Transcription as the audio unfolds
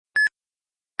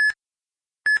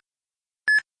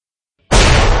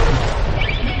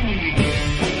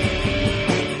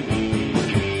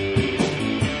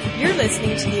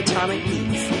listening to The Atomic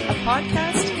Geeks, a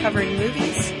podcast covering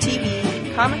movies,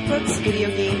 TV, comic books, video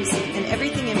games, and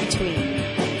everything in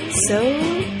between. So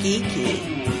geeky.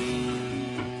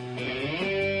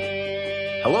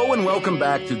 Hello and welcome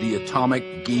back to the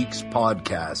Atomic Geeks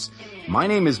podcast. My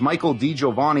name is Michael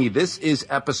DiGiovanni. This is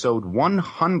episode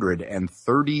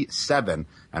 137,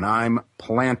 and I'm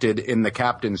planted in the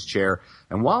captain's chair.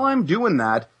 And while I'm doing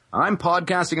that, I'm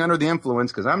podcasting under the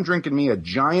influence because I'm drinking me a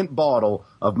giant bottle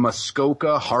of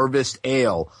Muskoka Harvest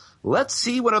Ale. Let's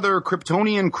see what other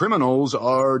Kryptonian criminals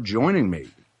are joining me.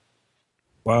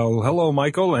 Well, hello,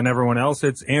 Michael, and everyone else.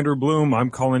 It's Andrew Bloom. I'm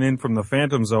calling in from the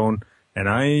Phantom Zone, and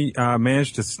I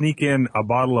managed to sneak in a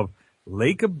bottle of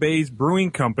Lake of Bays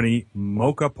Brewing Company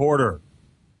Mocha Porter.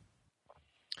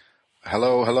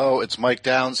 Hello, it's Mike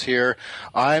Downs here.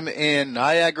 I'm in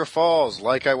Niagara Falls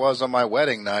like I was on my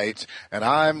wedding night, and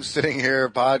I'm sitting here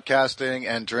podcasting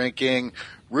and drinking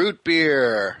root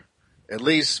beer. At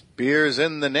least beer's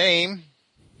in the name.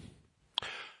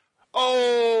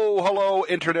 Oh, hello,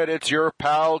 Internet. It's your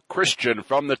pal Christian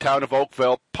from the town of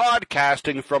Oakville,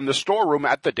 podcasting from the storeroom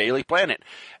at the Daily Planet.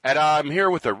 And I'm here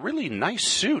with a really nice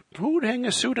suit. Who would hang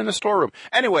a suit in the storeroom?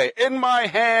 Anyway, in my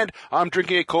hand, I'm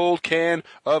drinking a cold can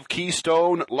of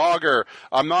Keystone Lager.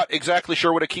 I'm not exactly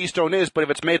sure what a Keystone is, but if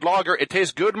it's made lager, it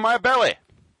tastes good in my belly.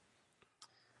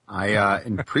 I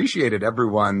appreciated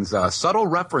everyone's subtle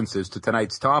references to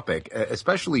tonight's topic,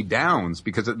 especially Downs,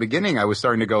 because at the beginning I was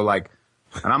starting to go like,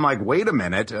 and I'm like, wait a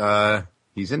minute,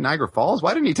 he's in Niagara Falls?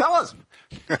 Why didn't he tell us?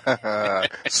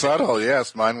 Subtle,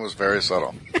 yes. Mine was very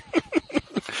subtle.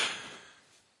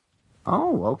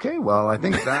 Oh, okay. Well, I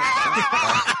think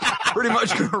that's pretty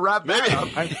much going to wrap that up.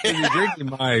 I'm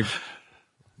drinking my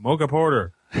Mocha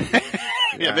Porter.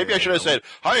 Yeah, maybe I should have said,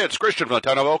 hi, it's Christian from the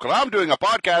town of Oakville. I'm doing a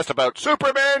podcast about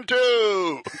Superman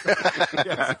 2.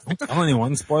 Yeah. Don't tell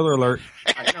anyone. Spoiler alert.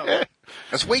 I know.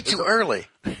 That's way too early.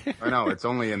 I know. It's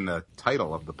only in the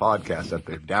title of the podcast that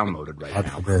they've downloaded right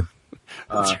now. Good.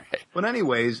 That's right. But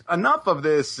anyways, enough of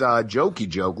this jokey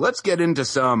joke. Let's get into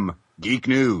some geek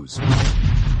news.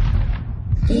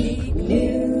 Geek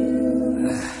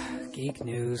news. Geek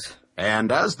news.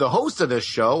 And as the host of this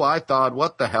show, I thought,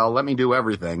 what the hell, let me do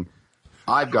everything.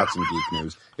 I've got some geek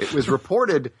news. It was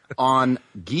reported on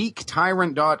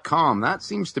GeekTyrant.com. That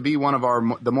seems to be one of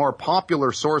the more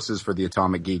popular sources for the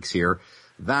Atomic Geeks here,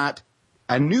 that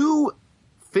a new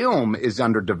film is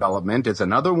under development. It's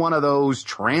another one of those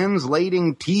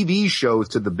translating TV shows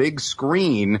to the big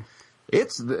screen. And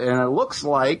it looks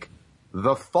like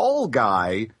The Fall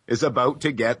Guy is about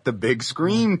to get the big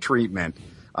screen treatment.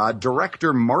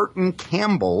 Director Martin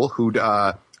Campbell, who'd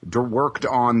worked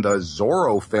on the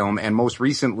Zorro film and most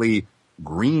recently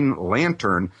Green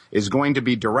Lantern, is going to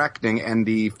be directing, and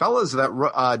the fellas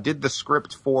that did the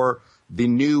script for the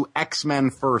new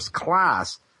X-Men First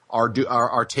Class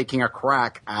are taking a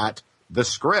crack at the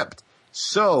script.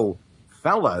 So,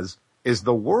 fellas, is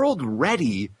the world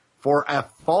ready for a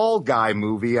Fall Guy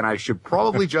movie? And I should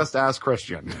probably just ask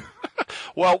Christian.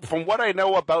 Well, from what I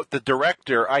know about the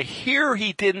director, I hear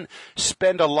he didn't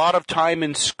spend a lot of time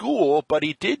in school, but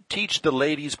he did teach the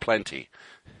ladies plenty.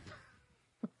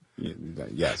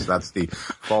 Yes, that's the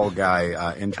Fall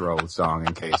Guy intro song,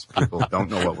 in case people don't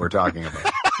know what we're talking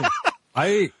about.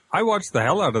 I watched the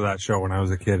hell out of that show when I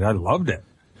was a kid. I loved it.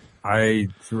 I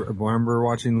remember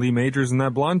watching Lee Majors and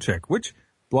that blonde chick. Which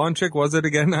blonde chick was it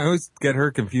again? I always get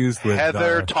her confused with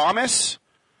Heather Thomas?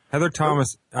 Heather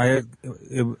Thomas. I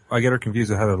get her confused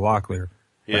with Heather Locklear.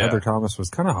 But Yeah. Heather Thomas was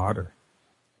kind of hotter.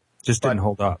 Just didn't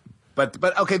hold up.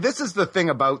 But okay, this is the thing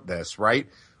about this, right?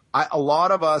 A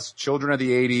lot of us, children of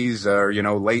the 80s or,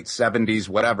 late 70s,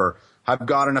 whatever, have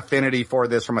got an affinity for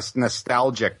this from a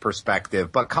nostalgic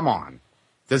perspective. But come on.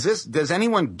 Does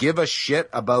anyone give a shit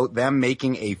about them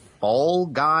making a Fall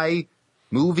Guy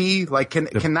movie? Like, can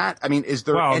that, I mean, is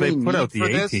there any need for this? Well, they put out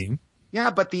the A-Team. Yeah,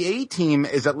 but the A-Team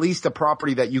is at least a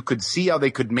property that you could see how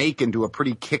they could make into a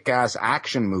pretty kick-ass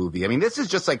action movie. I mean, this is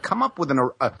just like, come up with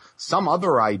some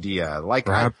other idea. Like,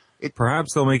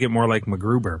 perhaps they'll make it more like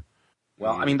MacGruber.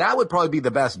 Well, I mean, that would probably be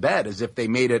the best bet, is if they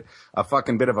made it a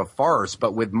fucking bit of a farce.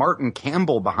 But with Martin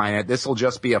Campbell behind it, this will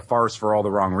just be a farce for all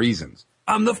the wrong reasons.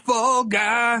 I'm the Fall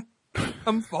Guy.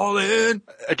 I'm falling.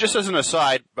 Just as an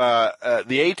aside, the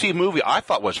A-Team movie I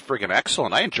thought was friggin'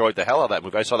 excellent. I enjoyed the hell out of that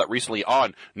movie. I saw that recently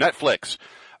on Netflix.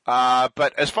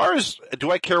 But as far as,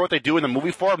 do I care what they do in the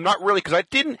movie form? Not really, because I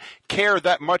didn't care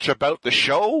that much about the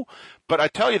show. But I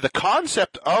tell you, the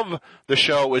concept of the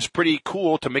show is pretty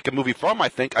cool to make a movie from, I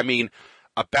think. I mean,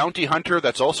 a bounty hunter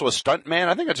that's also a stuntman,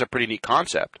 I think that's a pretty neat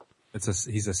concept.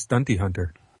 He's a stunty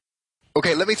hunter.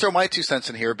 Okay, let me throw my 2 cents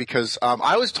in here because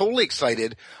I was totally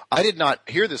excited. I did not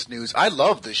hear this news. I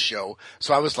love this show,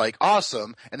 so I was like,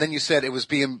 awesome. And then you said it was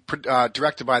being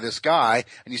directed by this guy,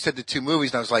 and you said the 2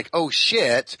 movies, and I was like, oh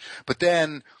shit. But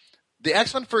then the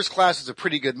X-Men First Class is a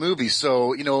pretty good movie,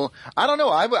 so, I don't know.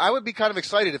 I would be kind of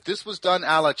excited if this was done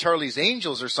a la Charlie's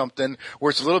Angels or something, where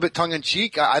it's a little bit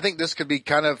tongue-in-cheek. I think this could be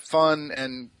kind of fun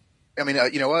and I mean,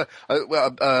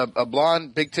 a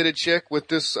blonde, big-titted chick with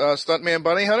this stuntman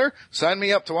bunny hunter. Sign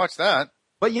me up to watch that.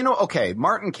 But okay,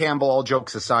 Martin Campbell. All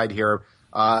jokes aside, here,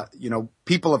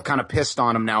 people have kind of pissed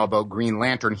on him now about Green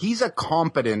Lantern. He's a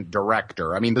competent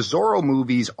director. I mean, the Zorro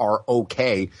movies are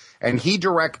okay, and he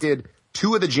directed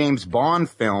 2 of the James Bond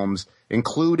films,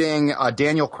 including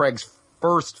Daniel Craig's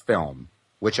first film,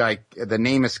 which the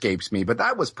name escapes me, but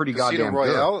that was pretty goddamn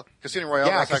good. Casino Royale.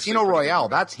 Yeah, Casino Royale.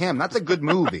 That's him. That's a good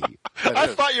movie. I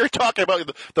thought you were talking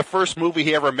about the first movie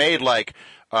he ever made, like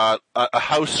a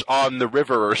House on the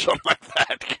River or something like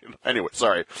that. Anyway,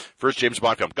 sorry. First James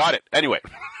Bond film. Got it. Anyway.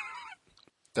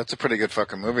 That's a pretty good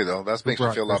fucking movie, though. That makes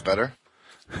me feel a lot better.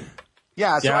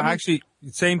 Yeah, so actually,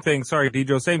 same thing. Sorry,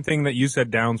 Dejo. Same thing that you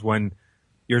said, Downs, when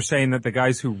you're saying that the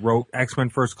guys who wrote X-Men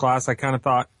First Class, I kind of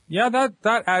thought, yeah,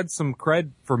 that adds some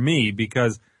cred for me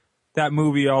because that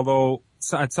movie, although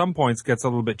at some points gets a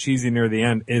little bit cheesy near the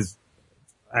end, is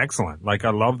excellent. Like,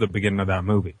 I love the beginning of that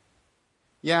movie.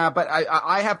 Yeah, but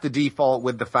I have to default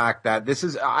with the fact that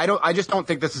I just don't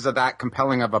think this is that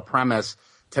compelling of a premise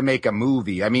to make a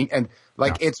movie. I mean,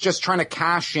 it's just trying to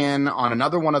cash in on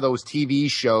another one of those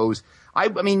TV shows. I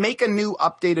mean, make a new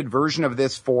updated version of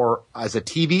this as a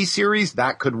TV series,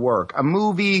 that could work. A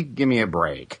movie, give me a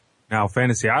break. Now,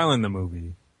 Fantasy Island, the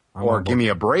movie. Or Give Me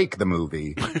a Break, the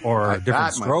movie. Or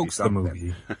Different Strokes, the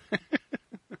movie.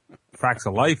 Facts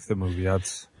of Life, the movie. I'm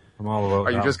all about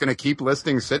Are you just going to keep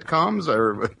listing sitcoms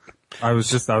or? I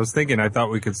was thinking, I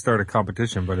thought we could start a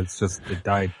competition, but it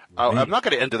died. I'm not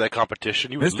going to enter that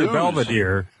competition. You Mr. lose.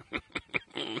 Belvedere.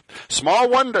 Small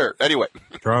wonder. Anyway.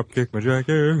 Drop kick my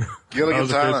jacket.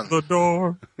 Gilligan's Island. The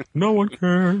door. No one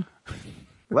cared.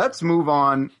 Let's move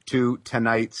on to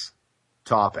tonight's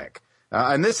topic.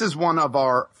 And this is one of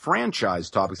our franchise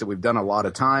topics that we've done a lot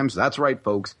of times. That's right,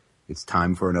 folks. It's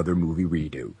time for another movie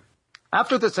redo.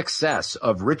 After the success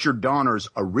of Richard Donner's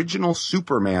original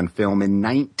Superman film in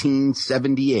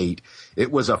 1978,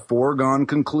 it was a foregone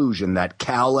conclusion that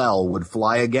Kal-El would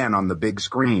fly again on the big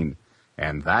screen.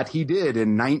 And that he did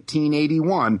in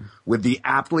 1981 with the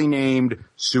aptly named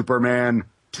Superman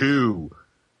 2.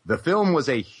 The film was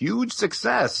a huge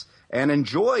success and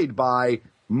enjoyed by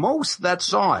most that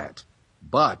saw it.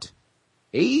 But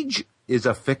age is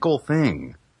a fickle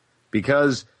thing,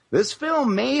 because this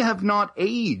film may have not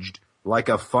aged like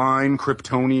a fine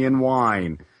Kryptonian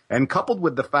wine, and coupled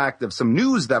with the fact of some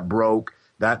news that broke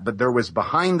but there was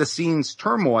behind-the-scenes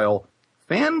turmoil,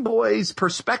 fanboys'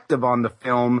 perspective on the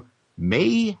film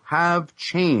may have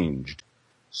changed.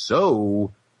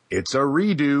 So, it's a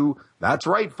redo. That's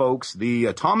right, folks. The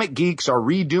Atomic Geeks are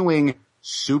redoing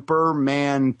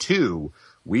Superman 2.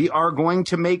 We are going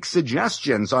to make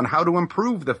suggestions on how to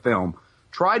improve the film,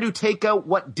 try to take out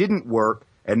what didn't work,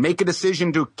 and make a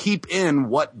decision to keep in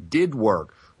what did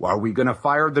work. Are we going to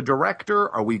fire the director?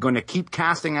 Are we going to keep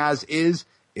casting as is?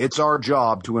 It's our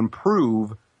job to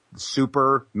improve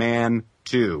Superman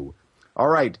 2. All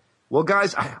right. Well,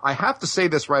 guys, I have to say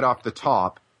this right off the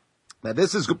top, that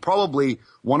this is probably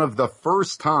one of the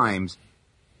first times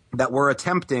that we're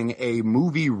attempting a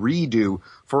movie redo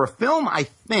for a film, I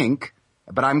think,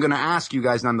 but I'm going to ask you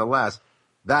guys nonetheless,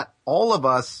 that all of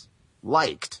us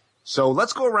liked. So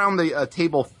let's go around the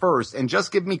table first and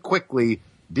just give me quickly,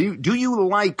 do you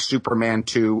like Superman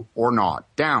 2 or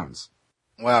not? Downs.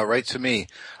 Wow, right to me.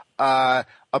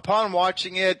 Upon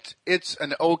watching it, it's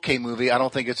an okay movie. I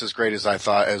don't think it's as great as I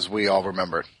thought, as we all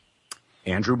remembered.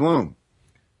 Andrew Bloom.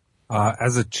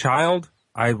 As a child,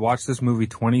 I watched this movie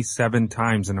 27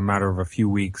 times in a matter of a few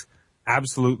weeks.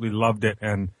 Absolutely loved it.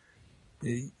 And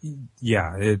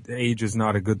yeah, age is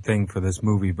not a good thing for this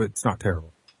movie, but it's not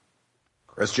terrible.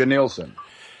 Christian Nielsen.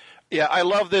 Yeah, I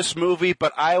love this movie,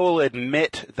 but I will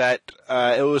admit that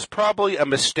it was probably a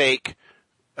mistake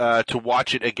to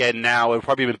watch it again now. It would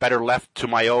probably been better left to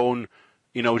my own,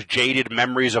 jaded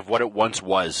memories of what it once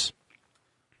was.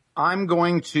 I'm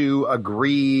going to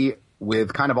agree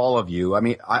with kind of all of you. I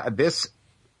mean,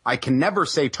 I can never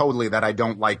say totally that I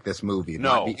don't like this movie.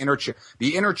 No.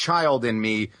 The inner child in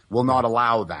me will not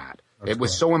allow that. It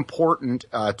was so important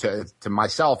to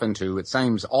myself and to, it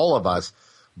seems, all of us.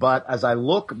 But as I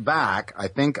look back, I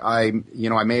think I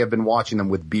may have been watching them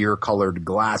with beer-colored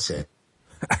glasses.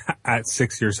 At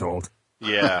 6 years old.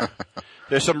 Yeah.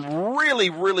 There's some really,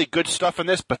 really good stuff in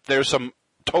this, but there's some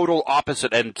total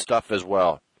opposite end stuff as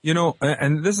well. You know,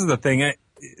 and this is the thing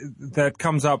that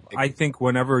comes up, I think,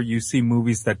 whenever you see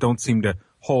movies that don't seem to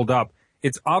hold up.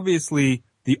 It's obviously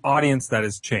the audience that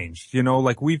has changed. You know,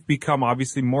 like we've become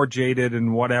obviously more jaded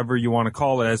and whatever you want to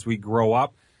call it as we grow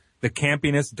up. The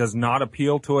campiness does not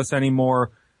appeal to us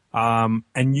anymore. And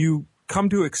you come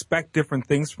to expect different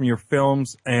things from your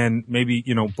films and maybe,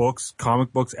 you know, books,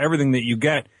 comic books, everything that you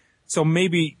get. So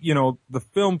maybe, you know, the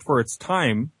film for its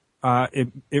time,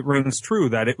 it rings true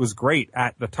that it was great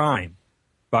at the time.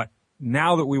 But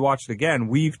now that we watch it again,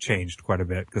 we've changed quite a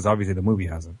bit because obviously the movie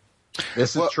hasn't.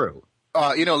 This is true.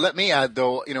 You know, let me add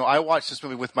though, you know, I watched this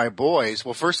movie with my boys.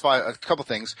 Well, first of all, a couple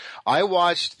things. I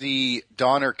watched the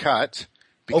Donner cut.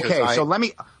 Okay, so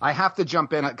I have to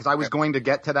jump in because I was going to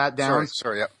get to that, Downs.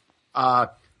 Sorry, yeah.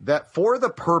 That for the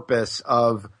purpose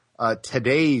of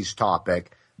today's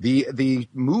topic, the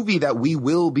movie that we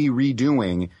will be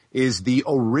redoing is the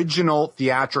original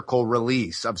theatrical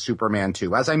release of Superman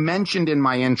 2. As I mentioned in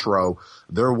my intro,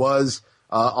 there was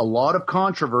a lot of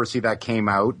controversy that came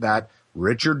out that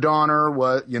Richard Donner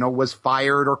was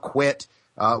fired or quit,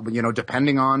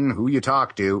 depending on who you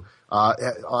talk to,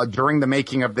 during the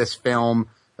making of this film.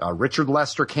 Richard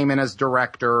Lester came in as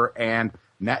director and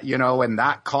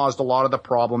that caused a lot of the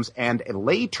problems. And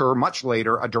later, much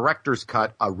later, a director's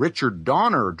cut, a Richard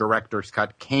Donner director's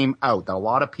cut came out that a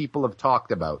lot of people have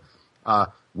talked about.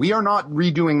 We are not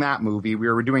redoing that movie. We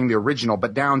are redoing the original.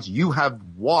 But Downs, you have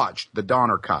watched the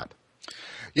Donner cut.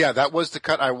 Yeah, that was the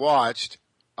cut I watched.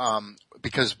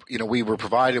 Because, you know, we were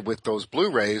provided with those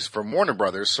Blu-rays from Warner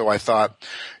Brothers. So I thought,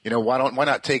 you know, why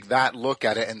not take that look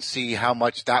at it and see how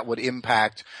much that would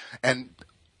impact.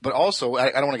 But also,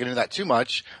 I don't want to get into that too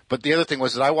much, but the other thing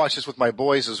was that I watched this with my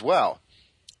boys as well.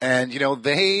 And, you know,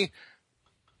 they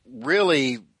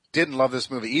really didn't love this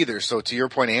movie either. So to your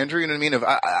point, Andrew, you know what I mean?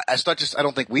 It's not just, I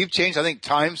don't think we've changed. I think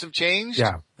times have changed.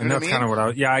 Yeah. And that's kind of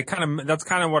what that's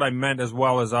kind of what I meant as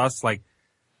well as us. Like,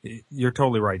 you're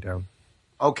totally right, Down.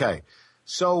 Okay.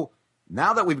 So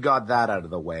now that we've got that out of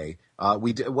the way,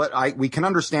 we can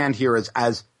understand here is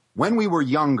as when we were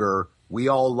younger, we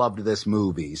all loved this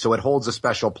movie. So it holds a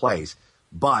special place,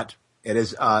 but it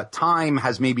is, time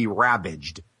has maybe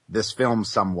ravaged this film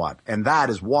somewhat. And that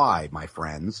is why, my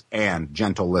friends and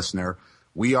gentle listener,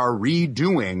 we are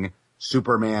redoing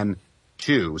Superman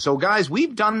 2. So guys,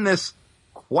 we've done this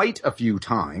quite a few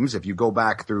times. If you go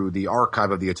back through the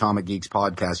archive of the Atomic Geeks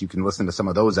podcast, you can listen to some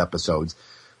of those episodes.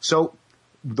 So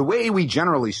the way we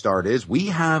generally start is we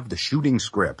have the shooting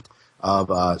script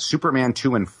of Superman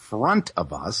 2 in front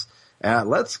of us.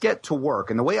 Let's get to work.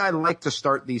 And the way I like to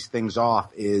start these things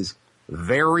off is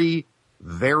very,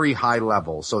 very high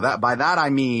level. So that by that I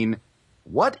mean,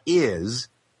 what is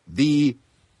the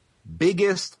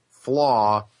biggest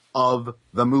flaw of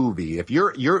the movie? If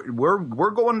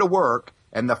we're going to work,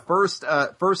 and the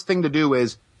first thing to do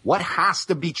is what has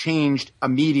to be changed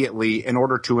immediately in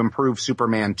order to improve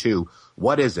Superman 2?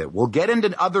 What is it? We'll get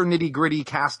into other nitty-gritty,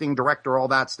 casting, director, all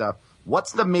that stuff.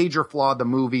 What's the major flaw of the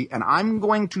movie? And I'm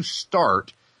going to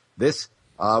start this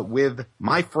with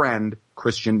my friend,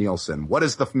 Christian Nielsen. What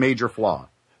is the major flaw?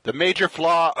 The major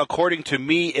flaw, according to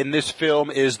me, in this film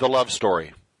is the love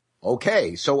story.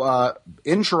 Okay, so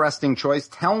interesting choice.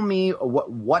 Tell me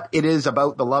what it is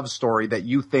about the love story that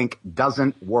you think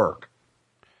doesn't work.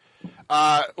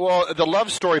 Well, the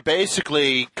love story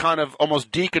basically kind of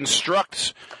almost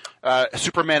deconstructs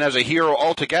Superman as a hero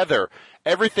altogether.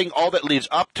 Everything, all that leads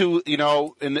up to, you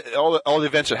know, all the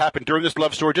events that happen during this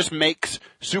love story just makes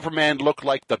Superman look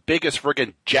like the biggest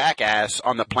friggin' jackass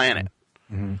on the planet.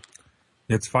 Mm-hmm.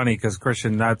 It's funny because,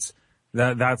 Christian, that's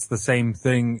the same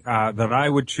thing that I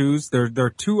would choose. There are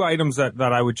two items that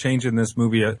I would change in this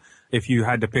movie if you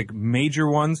had to pick major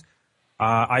ones.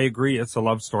 I agree, it's a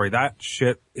love story. That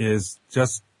shit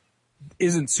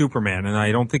isn't Superman, and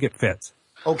I don't think it fits.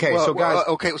 Okay, so guys.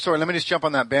 Okay, sorry, let me just jump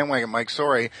on that bandwagon, Mike.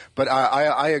 Sorry, but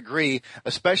I agree,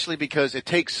 especially because it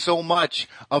takes so much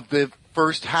of the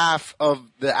first half of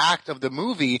the act of the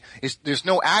movie. There's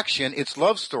no action, it's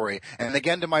love story. And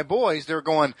again, to my boys, they're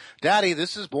going, Daddy,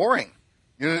 this is boring.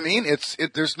 You know what I mean?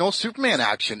 There's no Superman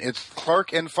action. It's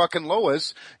Clark and fucking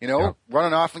Lois,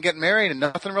 running off and getting married and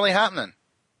nothing really happening.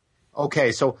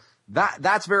 Okay, so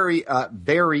that's very,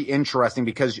 very interesting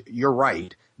because you're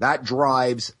right. That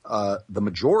drives the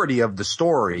majority of the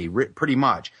story, pretty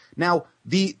much. Now,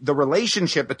 the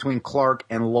relationship between Clark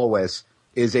and Lois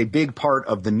is a big part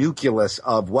of the nucleus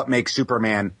of what makes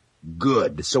Superman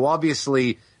good. So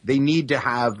obviously, they need to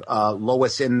have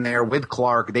Lois in there with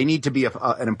Clark. They need to be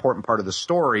an important part of the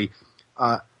story.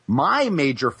 My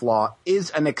major flaw is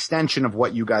an extension of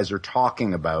what you guys are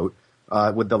talking about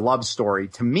with the love story.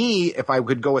 To me, if I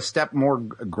could go a step more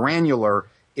granular,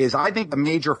 is I think the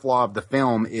major flaw of the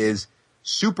film is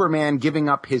Superman giving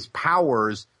up his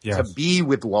powers to be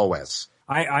with Lois.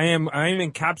 I am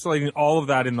encapsulating all of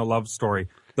that in the love story.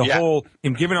 The whole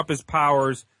him giving up his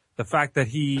powers, the fact that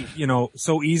he,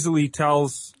 so easily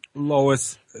tells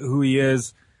Lois who he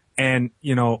is, and,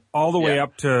 all the way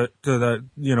up to the,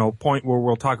 point where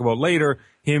we'll talk about later,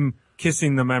 him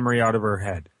kissing the memory out of her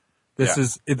head. This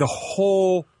is, the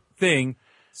whole thing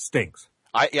stinks.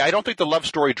 I don't think the love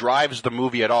story drives the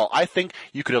movie at all. I think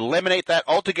you could eliminate that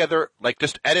altogether, like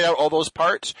just edit out all those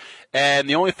parts, and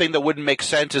the only thing that wouldn't make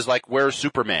sense is like, where's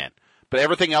Superman? But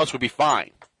everything else would be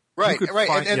fine. Right,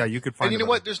 right. You could find and you know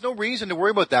what? There's no reason to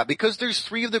worry about that because there's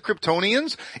 3 of the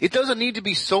Kryptonians. It doesn't need to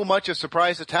be so much a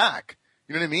surprise attack.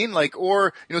 You know what I mean? Like,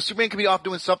 or, Superman could be off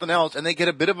doing something else and they get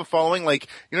a bit of a following. Like,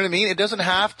 you know what I mean? It doesn't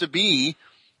have to be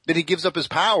that he gives up his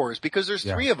powers because there's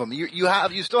 3 of them.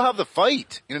 You still have the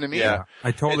fight. You know what I mean? Yeah.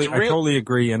 I totally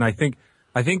agree. And I think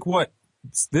what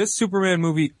this Superman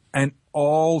movie and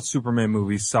all Superman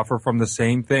movies suffer from the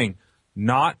same thing.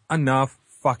 Not enough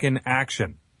fucking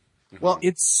action. Well,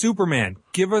 it's Superman.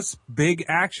 Give us big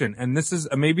action. And this is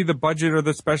maybe the budget or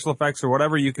the special effects or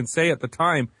whatever you can say at the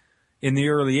time in the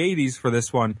early 80s for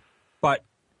this one. But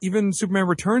even Superman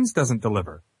Returns doesn't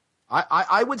deliver.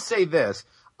 I would say this.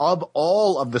 Of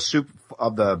all of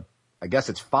the I guess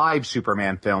it's 5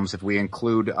 Superman films if we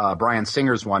include Bryan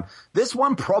Singer's one, this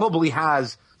one probably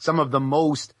has some of the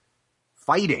most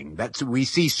fighting that we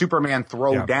see Superman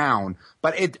throw down.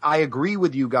 But I agree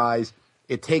with you guys.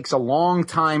 It takes a long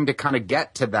time to kind of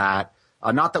get to that.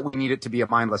 Not that we need it to be a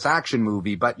mindless action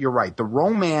movie, but you're right. The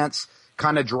romance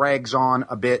kind of drags on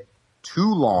a bit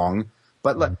too long.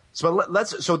 But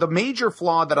so the major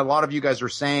flaw that a lot of you guys are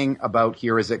saying about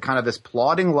here is that kind of this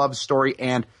plodding love story.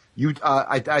 And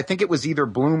I think it was either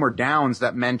Bloom or Downs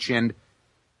that mentioned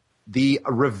the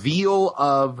reveal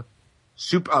of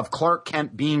Clark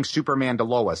Kent being Superman to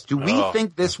Lois. Do we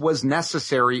think this was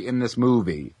necessary in this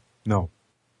movie? No,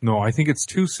 I think it's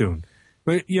too soon.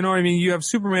 But, you have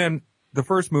Superman, the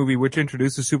first movie, which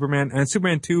introduces Superman, and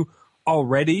Superman 2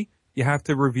 already you have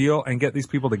to reveal and get these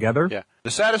people together. Yeah.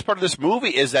 The saddest part of this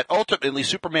movie is that ultimately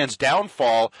Superman's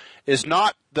downfall is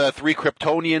not the 3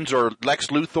 Kryptonians or Lex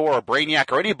Luthor or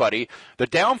Brainiac or anybody. The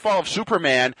downfall of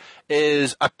Superman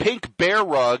is a pink bear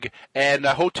rug and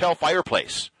a hotel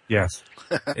fireplace. Yes,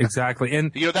 exactly.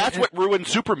 And that's what ruined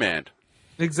Superman.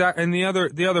 Exactly. And the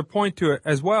other point to it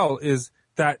as well is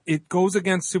that it goes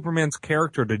against Superman's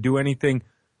character to do anything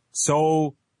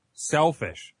so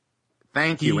selfish.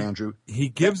 Thank you, Andrew. He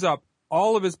gives up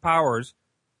all of his powers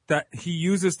that he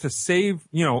uses to save,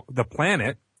 the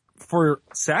planet for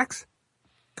sex.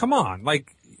 Come on.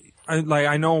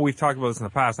 I know we've talked about this in the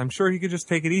past. I'm sure he could just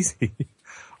take it easy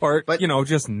or,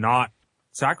 just not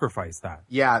sacrifice that.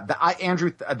 Yeah.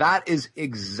 Andrew,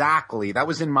 that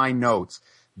was in my notes.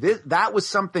 That was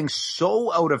something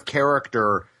so out of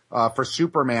character for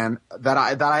Superman that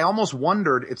I almost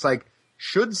wondered, it's like,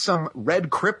 should some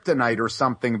red kryptonite or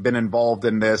something been involved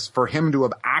in this for him to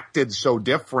have acted so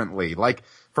differently? Like,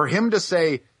 for him to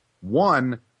say,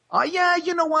 you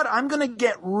know what? I'm going to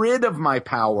get rid of my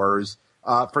powers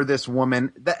for this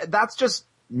woman. That's just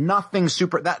nothing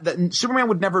Superman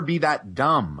would never be that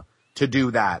dumb to do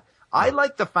that. I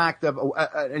like the fact of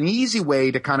an easy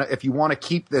way to kind of, if you want to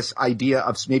keep this idea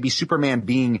of maybe Superman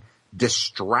being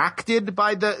distracted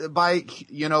by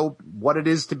what it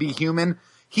is to be human.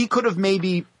 He could have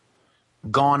maybe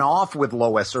gone off with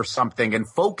Lois or something and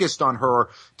focused on her,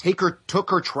 took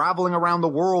her traveling around the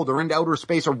world or into outer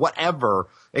space or whatever.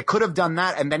 It could have done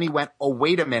that. And then he went, oh,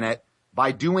 wait a minute.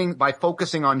 By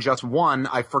focusing on just one,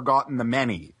 I've forgotten the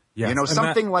many. Yes.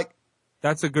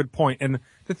 That's a good point. And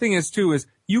the thing is too, is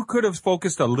you could have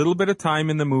focused a little bit of time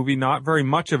in the movie, not very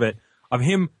much of it, of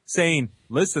him saying,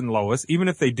 listen, Lois, even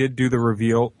if they did do the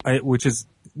reveal, which is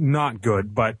not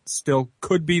good, but still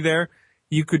could be there.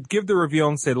 You could give the reveal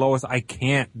and say, Lois, I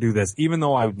can't do this. Even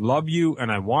though I love you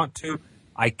and I want to,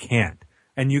 I can't.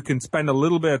 And you can spend a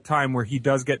little bit of time where he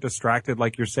does get distracted,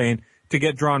 like you're saying, to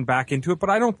get drawn back into it. But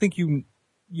I don't think you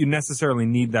necessarily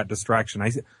need that distraction.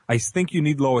 I think you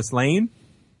need Lois Lane,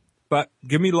 but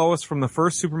give me Lois from the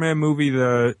first Superman movie,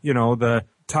 the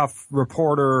tough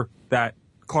reporter that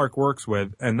Clark works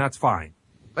with, and that's fine.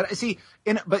 But see,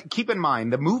 but keep in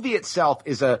mind, the movie itself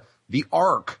is the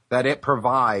arc that it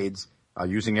provides,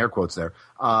 using air quotes there,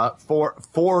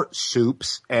 for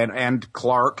Supes and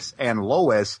Clark's and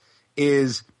Lois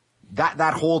is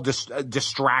that whole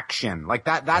distraction, like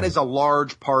that is a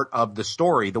large part of the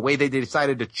story. The way they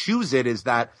decided to choose it is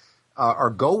that, or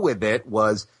go with it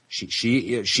was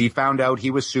she found out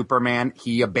he was Superman.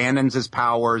 He abandons his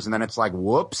powers, and then it's like,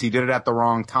 whoops, he did it at the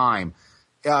wrong time.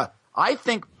 I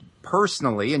think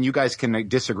personally, and you guys can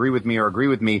disagree with me or agree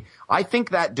with me, I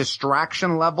think that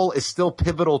distraction level is still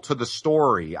pivotal to the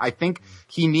story. I think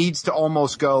he needs to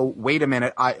almost go, wait a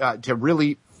minute, to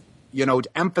really, to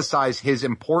emphasize his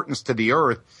importance to the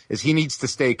Earth, is he needs to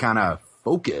stay kind of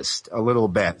focused a little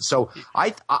bit. So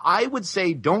I would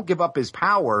say don't give up his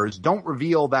powers. Don't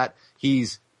reveal that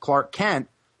he's Clark Kent,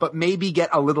 but maybe get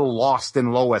a little lost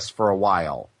in Lois for a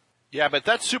while. Yeah, but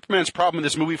that's Superman's problem in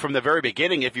this movie from the very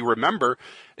beginning, if you remember,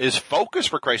 is focus,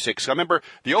 for Christ's sakes. I remember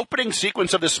the opening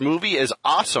sequence of this movie is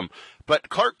awesome, but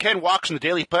Clark Kent walks in the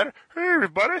Daily Planet. Hey,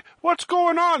 everybody, what's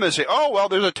going on? They say, oh, well,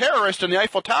 there's a terrorist in the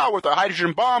Eiffel Tower with a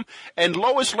hydrogen bomb, and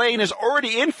Lois Lane is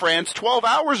already in France 12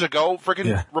 hours ago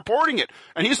reporting it.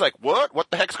 And he's like, what?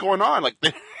 What the heck's going on? Like,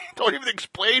 they don't even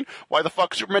explain why the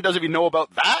fuck Superman doesn't even know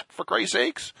about that, for Christ's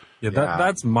sakes. Yeah,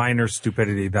 that's minor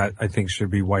stupidity that I think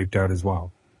should be wiped out as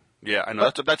well. Yeah, I know.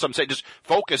 That's what I'm saying. Just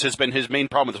focus has been his main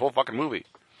problem with this whole fucking movie.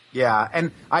 Yeah,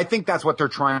 and I think that's what they're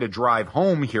trying to drive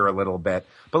home here a little bit.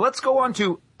 But let's go on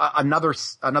to another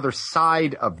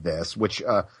side of this, which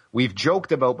we've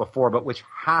joked about before, but which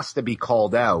has to be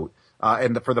called out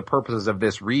for the purposes of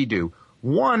this redo.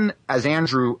 One, as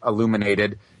Andrew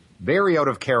illuminated, very out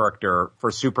of character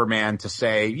for Superman to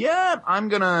say, yeah, I'm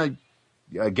going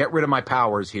to get rid of my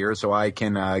powers here so I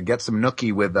can get some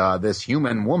nookie with this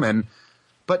human woman.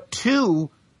 But two,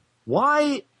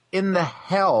 why in the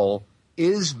hell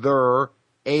is there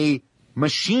a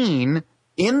machine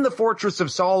in the Fortress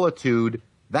of Solitude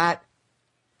that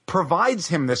provides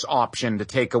him this option to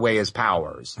take away his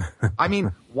powers? I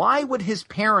mean, why would his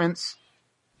parents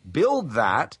build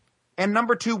that? And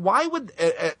number two,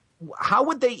 how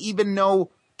would they even know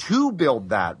to build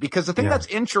that? Because the thing that's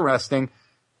interesting,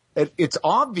 it's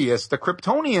obvious the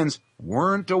Kryptonians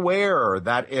weren't aware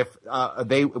that if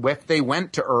they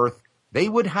went to Earth, they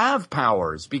would have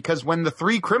powers, because when the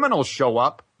three criminals show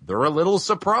up, they're a little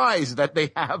surprised that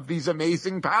they have these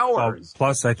amazing powers.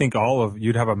 Plus, I think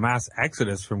you'd have a mass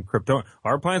exodus from Krypton.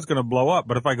 Our planet's going to blow up,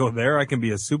 but if I go there, I can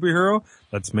be a superhero.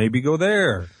 Let's maybe go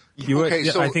there.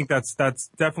 I think that's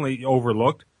definitely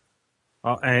overlooked,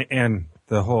 and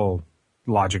the whole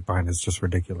logic behind it is just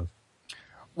ridiculous.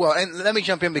 Well, and let me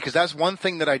jump in, because that's one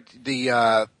thing that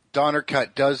the Donner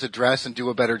cut does address and do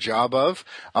a better job of.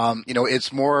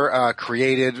 It's more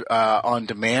created on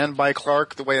demand by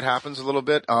Clark, the way it happens a little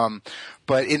bit.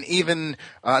 But in even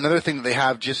another thing that they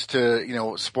have, just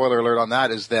to, spoiler alert on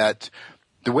that, is that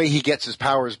the way he gets his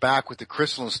powers back with the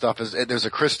crystal and stuff is there's a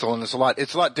crystal, and it's a lot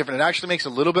different. It actually makes a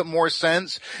little bit more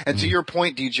sense. And to your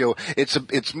point, DJ,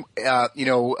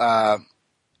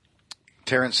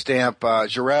 Terrence Stamp,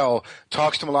 Jarrell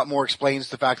talks to him a lot more, explains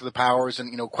the fact of the powers,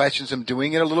 and, questions him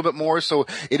doing it a little bit more. So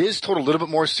it is told a little bit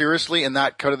more seriously in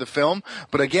that cut of the film.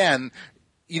 But again,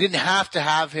 you didn't have to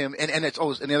have him, and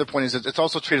the other point is it's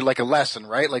also treated like a lesson,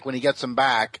 right? Like when he gets him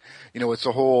back, it's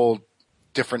a whole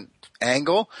different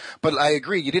angle. But I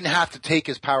agree, you didn't have to take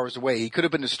his powers away. He could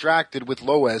have been distracted with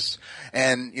Lois,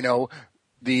 and,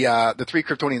 the three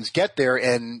Kryptonians get there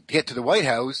and get to the White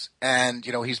House, and,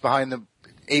 he's behind the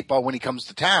 8-ball when he comes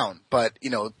to town, but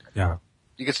you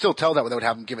can still tell that without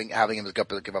having him give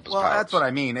up his powers. Well, that's what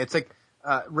I mean. It's like,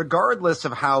 regardless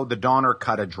of how the Donner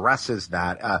cut addresses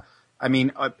that,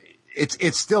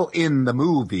 it's still in the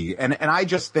movie, and I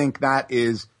just think that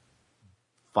is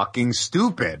fucking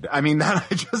stupid. I mean, I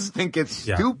just think it's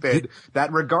stupid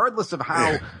that regardless of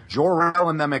how Jor-El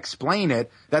and them explain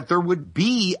it, that there would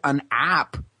be an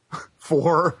app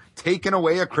for taking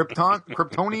away a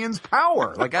Kryptonian's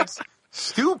power. Like, that's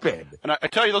stupid. And I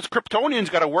tell you, those Kryptonians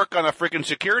got to work on a freaking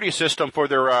security system for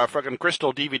their freaking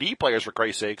crystal DVD players, for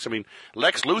Christ's sakes. I mean,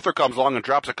 Lex Luthor comes along and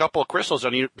drops a couple of crystals,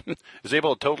 and he is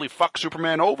able to totally fuck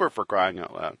Superman over, for crying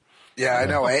out loud. Yeah, I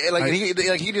know.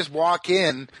 He just walk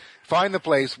in, find the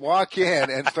place, walk in,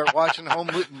 and start watching home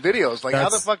videos. Like, how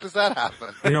the fuck does that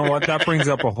happen? You know what? That brings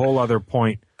up a whole other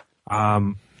point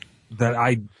that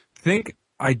I think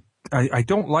I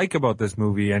don't like about this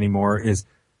movie anymore is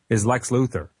Lex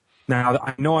Luthor. Now,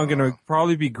 I know I'm going to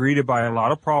probably be greeted by a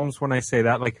lot of problems when I say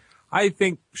that. Like, I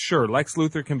think, sure, Lex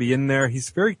Luthor can be in there. He's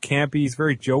very campy. He's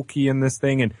very jokey in this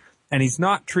thing. And he's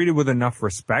not treated with enough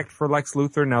respect for Lex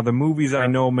Luthor. Now, the movies I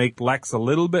know make Lex a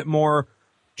little bit more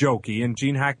jokey. And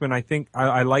Gene Hackman, I think,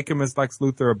 I like him as Lex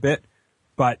Luthor a bit.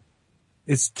 But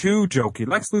it's too jokey.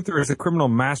 Lex Luthor is a criminal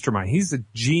mastermind. He's a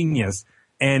genius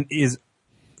and is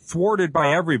thwarted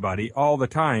by everybody all the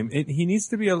time. He needs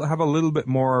to have a little bit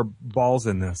more balls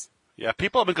in this. Yeah,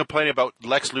 people have been complaining about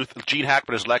Gene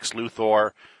Hackman as Lex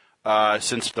Luthor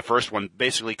since the first one,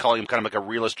 basically calling him kind of like a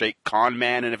real estate con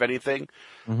man, and if anything.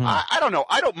 Mm-hmm. I don't know.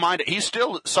 I don't mind it. He's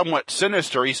still somewhat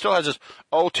sinister. He still has this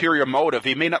ulterior motive.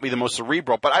 He may not be the most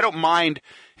cerebral, but I don't mind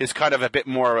his kind of a bit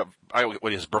more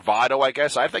his bravado, I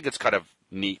guess. I think it's kind of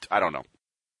neat. I don't know.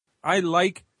 I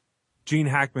like Gene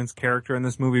Hackman's character in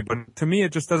this movie, but to me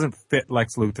it just doesn't fit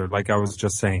Lex Luthor, like I was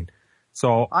just saying.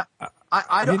 So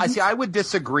I would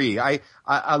disagree.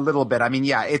 A little bit. I mean,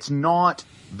 yeah, it's not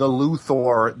the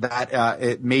Luthor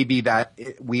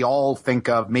that we all think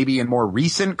of maybe in more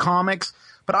recent comics,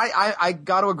 but I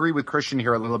got to agree with Christian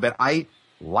here a little bit. I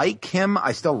like him.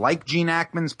 I still like Gene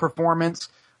Hackman's performance.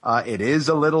 It is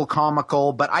a little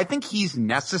comical, but I think he's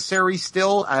necessary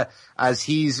still, as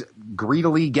he's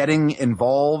greedily getting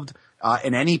involved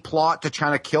in any plot to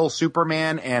try to kill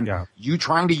Superman, and you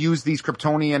trying to use these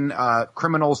Kryptonian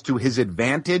criminals to his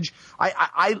advantage.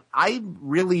 I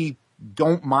really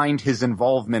don't mind his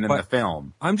involvement in the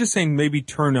film. I'm just saying maybe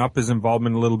turn up his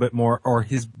involvement a little bit more, or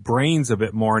his brains a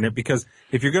bit more in it, because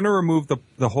if you're going to remove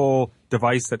the whole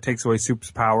device that takes away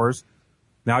Soup's powers,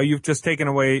 now you've just taken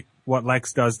away what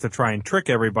Lex does to try and trick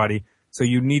everybody, so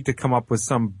you need to come up with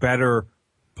some better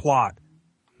plot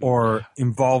or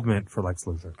involvement for Lex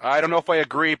Luthor. I don't know if I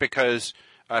agree, because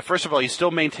first of all, he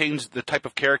still maintains the type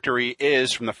of character he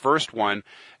is from the first one.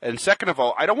 And second of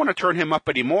all, I don't want to turn him up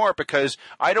anymore, because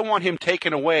I don't want him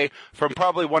taken away from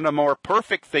probably one of the more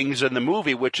perfect things in the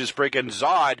movie, which is friggin'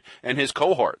 Zod and his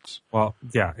cohorts. Well,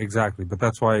 yeah, exactly. But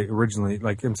that's why originally,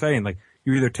 like I'm saying, like,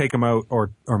 you either take him out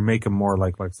or make him more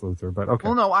like Lex Luthor. But okay.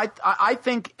 Well, no, I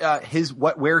think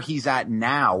where he's at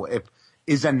now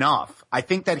is enough. I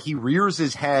think that he rears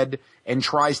his head and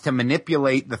tries to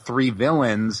manipulate the three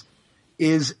villains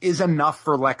is enough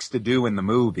for Lex to do in the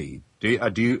movie.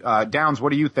 Downs,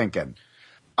 what are you thinking?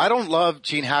 I don't love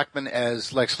Gene Hackman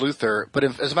as Lex Luthor, but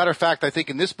as a matter of fact, I think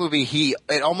in this movie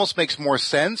it almost makes more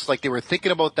sense. Like they were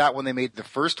thinking about that when they made the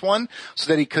first one,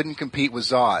 so that he couldn't compete with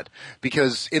Zod.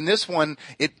 Because in this one,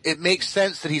 it makes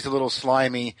sense that he's a little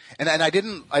slimy. And I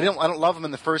don't love him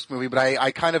in the first movie, but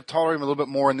I kind of tolerate him a little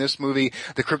bit more in this movie.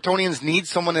 The Kryptonians need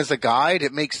someone as a guide.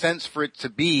 It makes sense for it to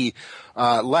be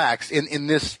Lex in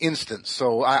this instance.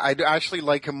 So I actually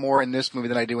like him more in this movie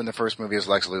than I do in the first movie as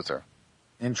Lex Luthor.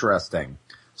 Interesting.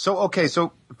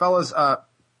 So fellas,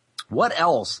 what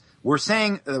else? We're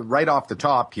saying right off the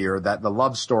top here that the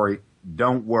love story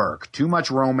don't work. Too much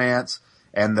romance,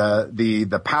 and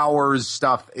the powers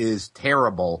stuff is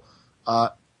terrible.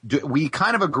 We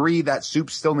kind of agree that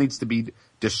Soup still needs to be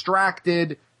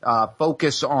distracted,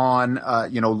 focus on,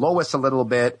 Lois a little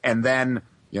bit, and then,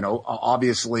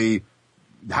 obviously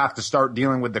have to start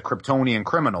dealing with the Kryptonian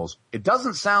criminals. It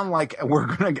doesn't sound like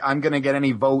I'm gonna get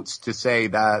any votes to say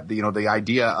that the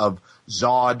idea of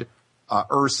Zod,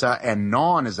 Ursa, and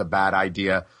Non is a bad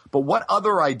idea. But what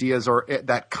other ideas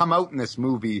that come out in this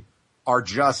movie are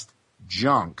just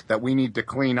junk that we need to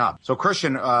clean up? So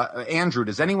Christian, Andrew,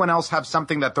 does anyone else have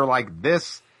something that they're like,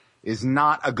 this is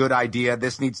not a good idea,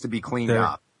 this needs to be cleaned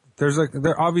up? There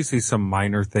are obviously some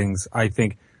minor things, I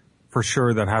think, for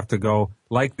sure, that have to go,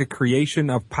 like the creation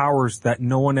of powers that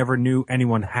no one ever knew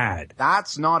anyone had.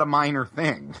 That's not a minor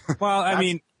thing. Well, I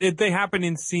mean, they happen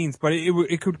in scenes, but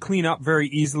it could clean up very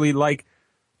easily. Like,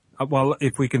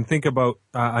 if we can think about,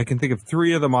 I can think of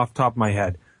three of them off the top of my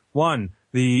head. One,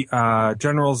 the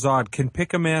General Zod can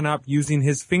pick a man up using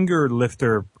his finger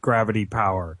lifter gravity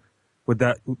power with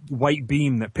that white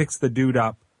beam that picks the dude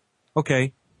up.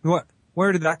 Okay,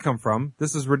 where did that come from?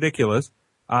 This is ridiculous.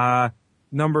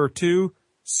 Number two,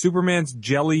 Superman's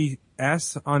jelly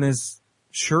S on his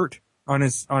shirt, on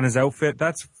his outfit.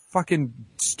 That's fucking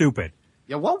stupid.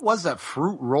 Yeah, what was that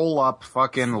fruit roll-up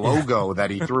fucking logo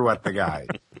that he threw at the guy?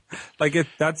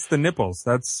 That's the nipples.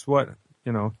 That's what,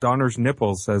 Donner's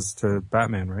nipples says to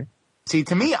Batman, right? See,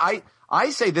 to me, I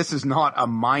say this is not a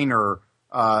minor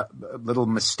little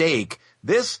mistake.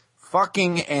 This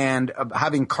fucking and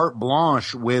having carte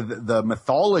blanche with the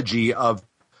mythology of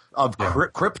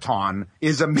Krypton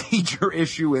is a major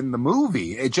issue in the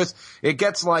movie. It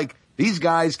gets like, these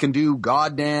guys can do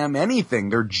goddamn anything.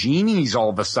 They're genies all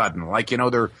of a sudden. Like,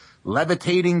 they're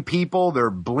levitating people,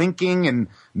 they're blinking and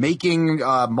making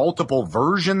multiple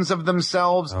versions of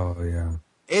themselves. Oh yeah.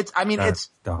 It's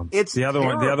dumb. It's the other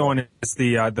terrible. one. The other one is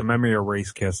the memory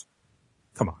erase kiss.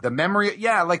 Come on. The memory,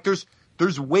 yeah, like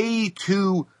there's way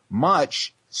too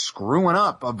much screwing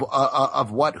up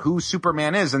of who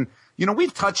Superman is. And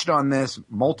we've touched on this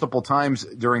multiple times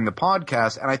during the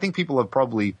podcast, and I think people have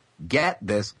probably get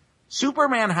this.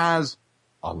 Superman has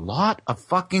a lot of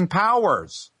fucking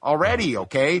powers already,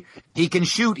 okay? He can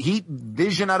shoot heat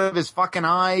vision out of his fucking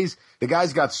eyes. The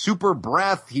guy's got super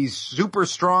breath. He's super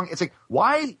strong. It's like,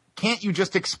 why can't you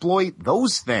just exploit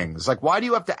those things? Like, why do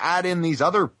you have to add in these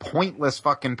other pointless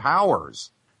fucking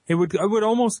powers? I would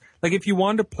almost, like, if you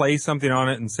wanted to play something on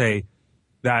it and say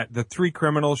that the three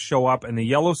criminals show up and the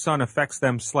yellow sun affects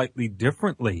them slightly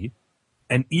differently,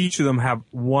 and each of them have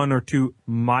one or two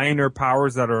minor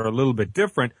powers that are a little bit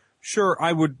different, sure,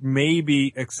 I would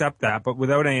maybe accept that, but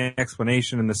without any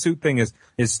explanation. And the suit thing is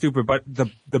stupid. But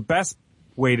the best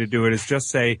way to do it is just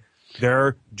say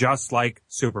they're just like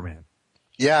Superman.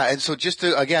 Yeah, and so just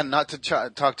to, again, not to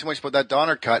talk too much about that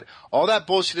Donner cut, all that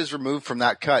bullshit is removed from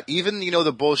that cut. Even,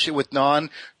 the bullshit with Non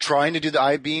trying to do the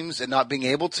I-beams and not being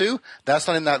able to, that's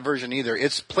not in that version either.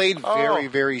 It's played very,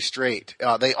 very straight.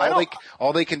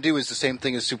 All they can do is the same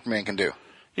thing as Superman can do.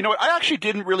 You know what? I actually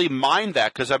didn't really mind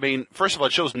that because, I mean, first of all,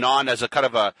 it shows Non as a kind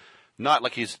of a, not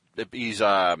like he's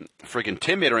friggin'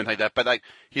 timid or anything like that, but like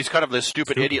he's kind of this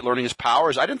stupid idiot learning his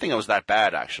powers. I didn't think it was that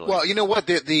bad, actually. Well, you know what?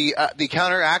 The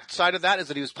counteract side of that is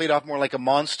that he was played off more like a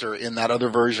monster in that other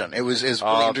version. It's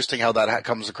really interesting how that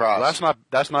comes across. Well,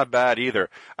 that's not bad either.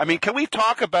 I mean, can we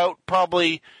talk about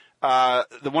probably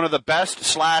one of the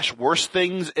best / worst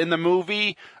things in the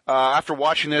movie? After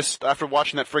watching that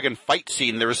friggin' fight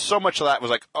scene, there was so much of that was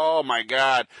like, oh my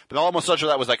god, but almost such of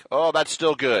that was like, oh, that's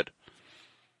still good.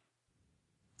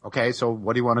 Okay, so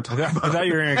what do you want to talk about? I thought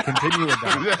you were going to continue with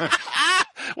that.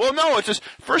 Well, no, it's just,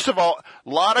 first of all, a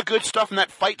lot of good stuff in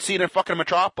that fight scene in fucking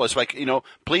Metropolis. Like,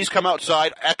 please come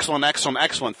outside. Excellent, excellent,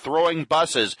 excellent. Throwing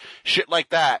buses. Shit like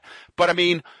that. But I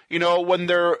mean, when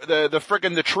they're,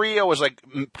 the trio was like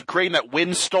creating that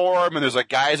windstorm and there's like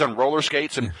guys on roller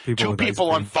skates and two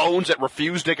people on phones that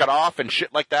refuse to get off and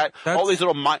shit like that. All these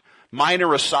little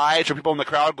minor asides from people in the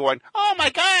crowd going, oh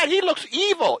my god, he looks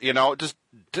evil. Just,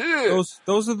 dude.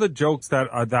 Those are the jokes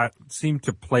that seem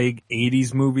to plague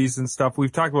 80s movies and stuff.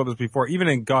 We've talked about this before. Even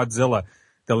in Godzilla,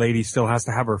 the lady still has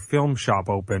to have her film shop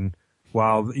open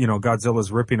while,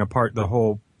 Godzilla's ripping apart the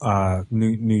whole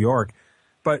New York.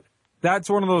 But that's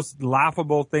one of those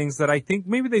laughable things that I think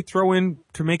maybe they throw in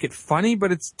to make it funny,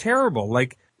 but it's terrible.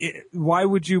 Like, why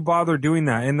would you bother doing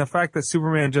that? And the fact that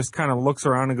Superman just kind of looks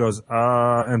around and goes,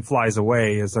 and flies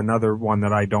away is another one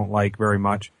that I don't like very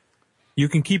much. You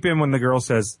can keep in when the girl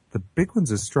says, the big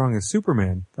one's as strong as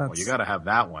Superman. Well, you gotta have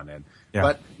that one in. Yeah.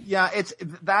 But yeah,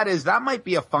 that might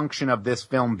be a function of this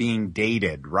film being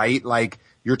dated, right? Like,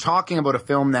 you're talking about a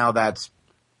film now that's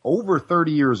over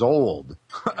 30 years old.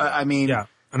 I mean. Yeah.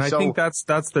 And I think that's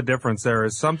the difference there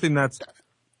is something that's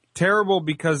terrible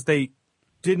because they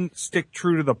didn't stick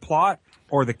true to the plot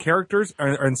or the characters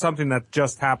and something that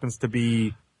just happens to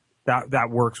be that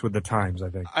works with the times, I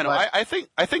think. I know.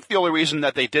 I think the only reason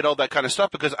that they did all that kind of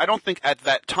stuff because I don't think at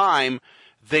that time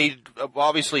they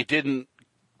obviously didn't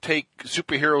take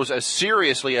superheroes as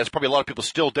seriously as probably a lot of people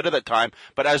still did at that time,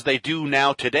 but as they do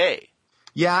now today.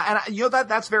 Yeah, and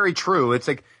that's very true. It's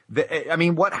like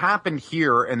what happened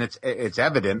here, and it's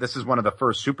evident. This is one of the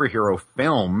first superhero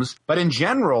films, but in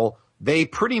general, they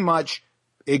pretty much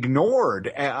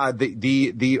ignored a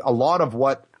lot of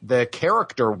what the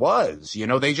character was.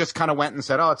 They just kind of went and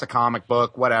said, "Oh, it's a comic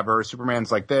book, whatever.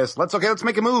 Superman's like this. Let's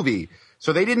make a movie."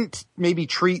 So they didn't maybe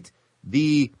treat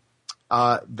the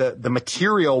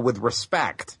material with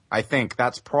respect. I think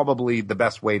that's probably the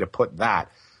best way to put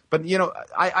that. But,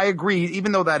 I agree,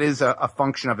 even though that is a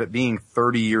function of it being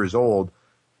 30 years old,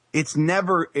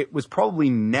 it was probably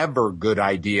never a good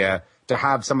idea to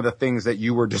have some of the things that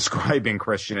you were describing,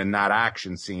 Christian, in that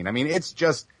action scene. I mean, it's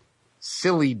just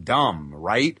silly dumb,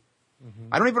 right? Mm-hmm.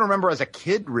 I don't even remember as a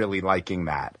kid really liking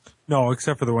that. No,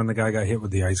 except for the one the guy got hit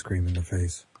with the ice cream in the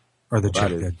face. Or the chick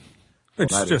did.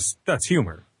 That's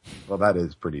humor. Well,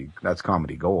 that's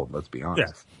comedy gold, let's be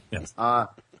honest. Yes.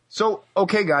 So,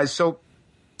 okay, guys,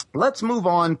 let's move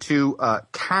on to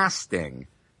casting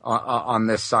on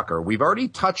this sucker. We've already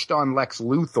touched on Lex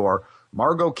Luthor,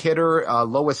 Margot Kidder,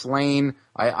 Lois Lane.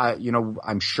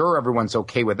 I'm sure everyone's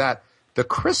okay with that. The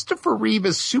Christopher Reeve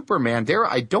as Superman there,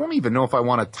 I don't even know if I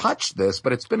want to touch this,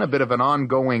 but it's been a bit of an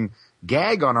ongoing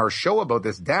gag on our show about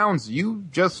this. Downs,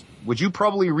 would you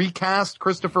probably recast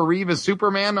Christopher Reeve as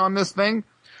Superman on this thing?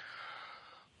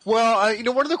 Well,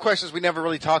 one of the questions we never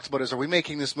really talked about is, are we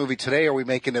making this movie today or are we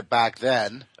making it back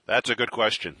then? That's a good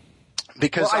question.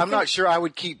 Because I'm not sure I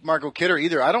would keep Margot Kidder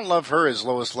either. I don't love her as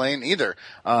Lois Lane either.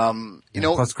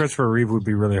 Plus Christopher Reeve would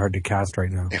be really hard to cast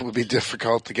right now. It would be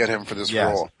difficult to get him for this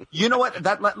role. You know what?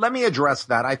 Let me address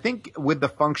that. I think with the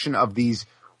function of these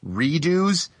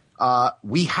redos,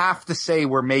 we have to say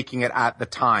we're making it at the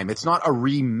time. It's not a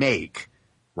remake,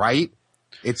 right?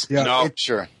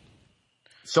 Sure.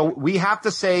 So we have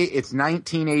to say it's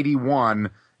 1981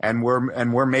 and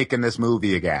we're making this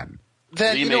movie again.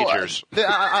 Then, majors.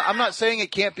 I'm not saying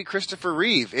it can't be Christopher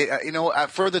Reeve.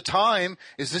 For the time,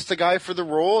 is this the guy for the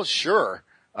role? Sure.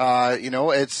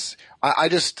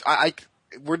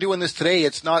 We're doing this today.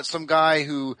 It's not some guy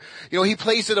who, he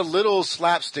plays it a little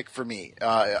slapstick for me.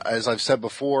 As I've said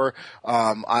before,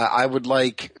 I would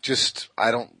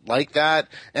I don't like that.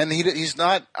 And he's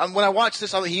not, when I watch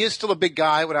this, he is still a big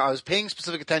guy. When I was paying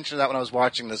specific attention to that when I was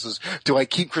watching this is, do I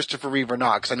keep Christopher Reeve or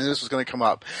not? Cause I knew this was going to come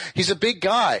up. He's a big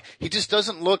guy. He just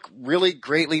doesn't look really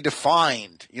greatly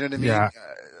defined. You know what I mean? Yeah.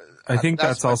 I think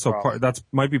that's also problem.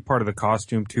 might be part of the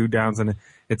costume too, Downs. And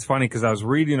it's funny because I was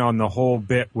reading on the whole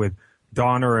bit with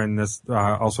Donner and this,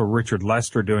 also Richard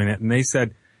Lester doing it. And they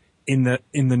said in the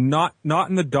not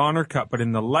in the Donner cut, but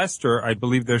in the Lester, I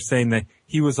believe they're saying that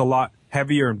he was a lot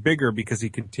heavier and bigger because he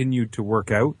continued to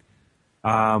work out,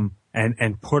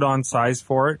 and put on size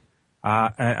for it.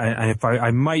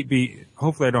 I might be,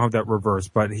 hopefully I don't have that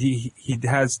reversed, but he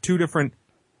has two different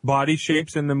body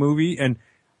shapes in the movie. And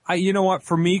you know what?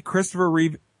 For me, Christopher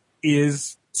Reeve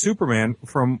is Superman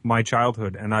from my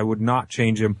childhood, and I would not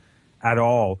change him at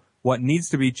all. What needs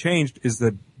to be changed is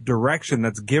the direction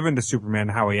that's given to Superman,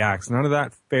 how he acts. None of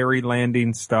that fairy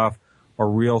landing stuff or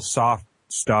real soft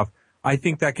stuff. I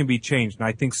think that can be changed. And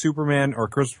I think Superman or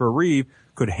Christopher Reeve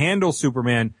could handle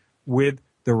Superman with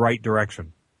the right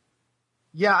direction.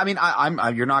 Yeah, I mean,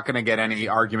 you're not going to get any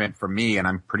argument from me, and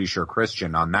I'm pretty sure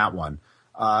Christian on that one.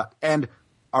 And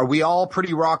are we all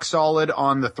pretty rock solid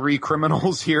on the three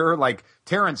criminals here? Like,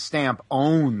 Terrence Stamp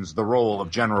owns the role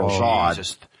of General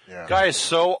Zod. Guy is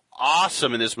so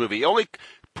awesome in this movie. The only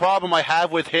problem I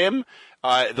have with him,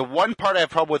 the one part I have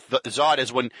problem with Zod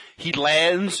is when he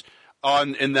lands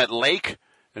in that lake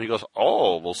and he goes,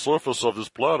 "Oh, the surface of this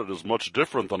planet is much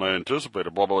different than I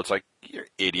anticipated." Blah blah. It's like, you're an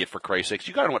idiot, for Christ's sakes.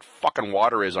 You gotta know what fucking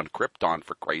water is on Krypton,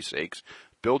 for Christ's sakes.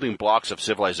 Building blocks of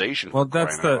civilization. Well,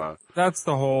 that's the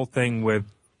whole thing with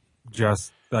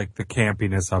just like the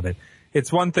campiness of it.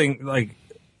 It's one thing, like,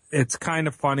 it's kind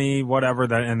of funny, whatever,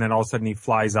 that, and then all of a sudden he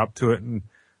flies up to it.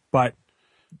 But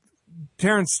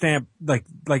Terrence Stamp, like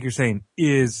you're saying,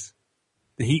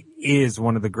 he is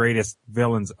one of the greatest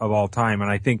villains of all time.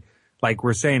 And I think, like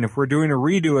we're saying, if we're doing a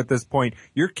redo at this point,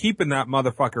 you're keeping that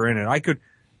motherfucker in it.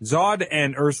 Zod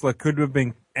and Ursula could have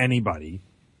been anybody.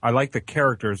 I like the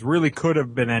characters. Really could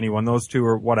have been anyone, those two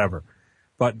or whatever.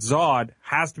 But Zod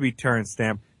has to be Terrence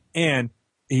Stamp, and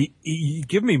he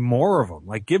give me more of them.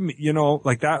 Like, give me,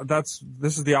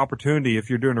 this is the opportunity. If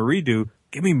you're doing a redo,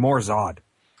 give me more Zod.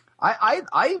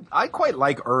 I quite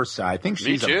like Ursa. I think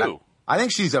she's I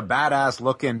think she's a badass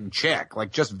looking chick,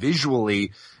 like, just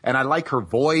visually, and I like her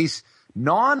voice.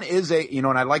 Non is and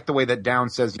I like the way that Down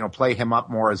says, play him up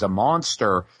more as a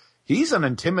monster. He's an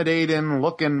intimidating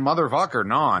looking motherfucker,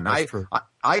 Non.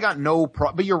 I got no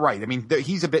problem, but you're right. I mean,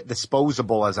 he's a bit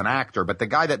disposable as an actor, but the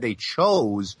guy that they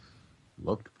chose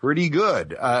looked pretty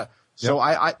good. So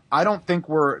I don't think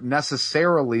we're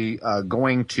necessarily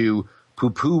going to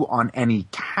poo-poo on any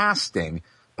casting,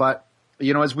 but,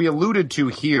 as we alluded to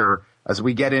here, as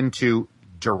we get into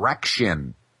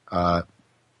direction,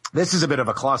 this is a bit of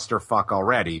a clusterfuck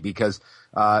already because,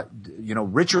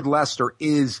 Richard Lester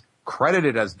is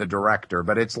credited as the director,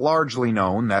 but it's largely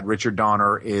known that Richard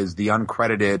Donner is the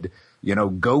uncredited,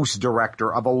 ghost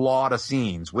director of a lot of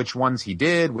scenes. Which ones he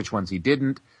did, which ones he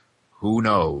didn't, who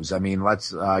knows? I mean,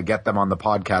 let's get them on the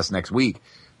podcast next week.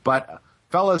 But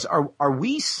fellas, are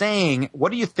we saying,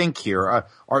 what do you think here?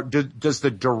 Does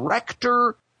the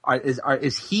director,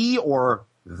 is he or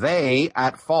they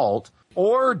at fault,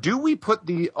 or do we put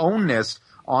the onus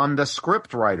on the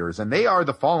script writers? And they are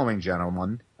the following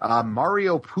gentlemen: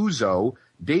 Mario Puzo,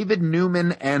 David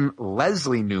Newman, and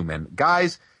Leslie Newman.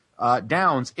 Guys,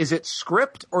 Downs, is it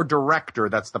script or director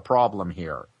that's the problem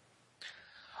here?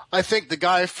 I think the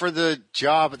guy for the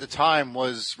job at the time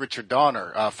was Richard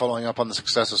Donner, following up on the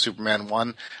success of Superman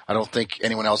 1. I don't think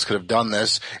anyone else could have done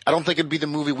this. I don't think it'd be the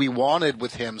movie we wanted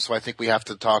with him, so I think we have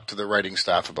to talk to the writing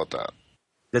staff about that.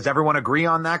 Does everyone agree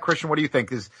on that? Christian, what do you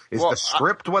think? Is the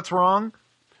script what's wrong?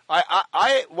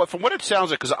 From what it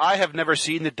sounds like, because I have never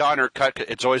seen the Donner cut,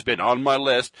 it's always been on my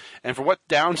list, and from what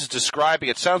Downs is describing,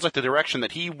 it sounds like the direction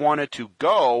that he wanted to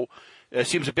go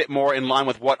seems a bit more in line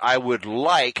with what I would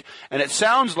like, and it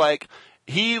sounds like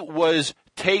he was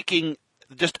taking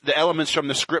just the elements from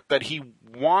the script that he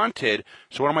wanted.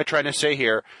 So what am I trying to say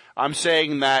here? I'm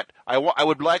saying that I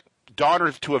would like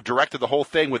Donner to have directed the whole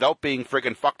thing without being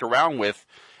friggin' fucked around with,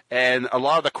 and a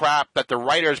lot of the crap that the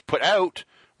writers put out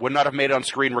would not have made it on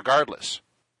screen regardless.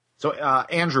 So,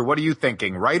 Andrew, what are you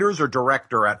thinking? Writers or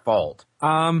director at fault?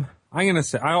 I'm gonna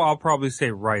say I'll probably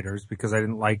say writers because I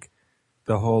didn't like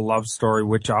the whole love story,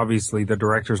 which obviously the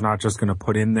director's not just gonna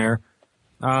put in there.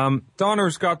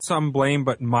 Donner's got some blame,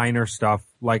 but minor stuff,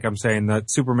 like I'm saying,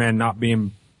 that Superman not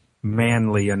being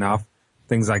manly enough,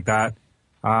 things like that.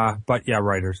 But yeah,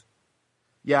 writers.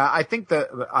 Yeah, I think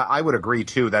I would agree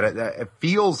too that it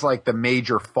feels like the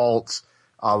major faults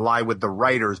lie with the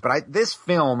writers. But this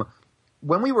film,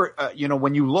 when we were,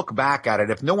 when you look back at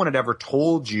it, if no one had ever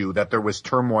told you that there was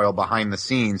turmoil behind the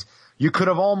scenes, you could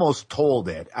have almost told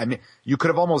it. I mean, you could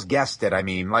have almost guessed it. I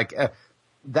mean, like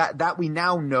that we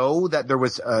now know that there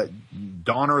was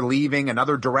Donner leaving,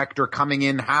 another director coming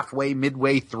in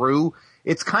midway through.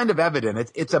 It's kind of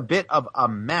evident. It's a bit of a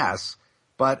mess.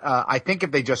 But I think if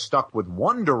they just stuck with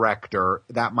one director,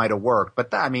 that might have worked.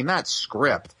 But that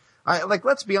script,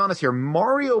 let's be honest here.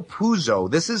 Mario Puzo,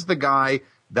 this is the guy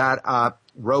that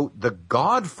wrote The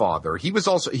Godfather. He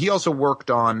also worked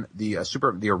on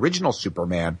the original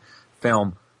Superman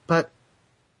film. But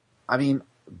I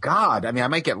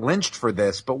might get lynched for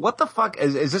this. But what the fuck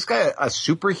is this guy a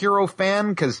superhero fan?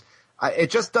 Because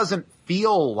it just doesn't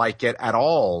feel like it at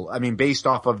all. I mean, based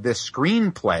off of this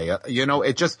screenplay,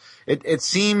 it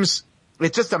seems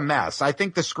it's just a mess. I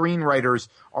think the screenwriters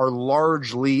are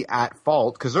largely at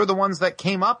fault because they're the ones that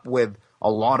came up with a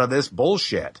lot of this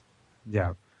bullshit.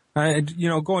 Yeah.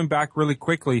 Going back really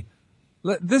quickly,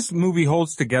 this movie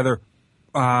holds together,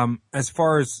 as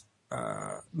far as,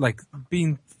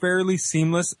 being fairly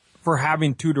seamless for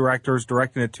having two directors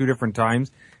directing at two different times.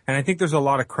 And I think there's a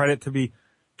lot of credit to be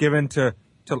given to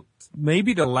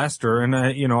maybe to Lester and,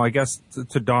 I guess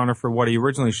to Donner for what he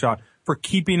originally shot for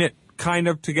keeping it kind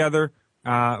of together.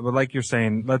 But like you're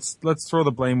saying, let's throw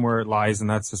the blame where it lies, and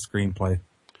that's the screenplay.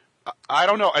 I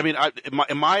don't know. I mean,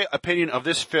 in my opinion of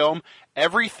this film,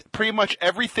 pretty much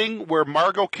everything where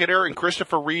Margot Kidder and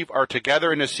Christopher Reeve are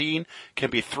together in a scene can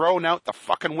be thrown out the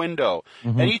fucking window.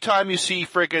 Mm-hmm. Anytime you see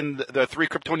friggin' the three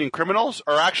Kryptonian criminals,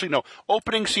 or actually no,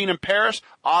 opening scene in Paris,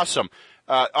 awesome.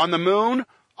 On the moon,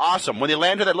 awesome. When they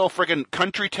landed that little friggin'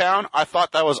 country town, I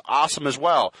thought that was awesome as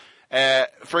well.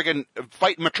 Friggin'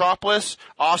 fight in Metropolis,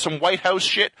 awesome. White House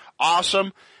shit,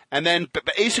 awesome. And then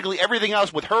basically everything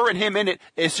else with her and him in it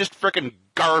is just frickin'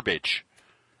 garbage.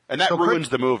 And that ruins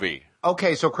the movie.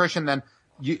 Okay, so Christian, then,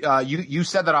 you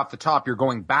said that off the top, you're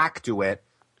going back to it.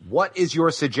 What is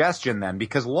your suggestion then?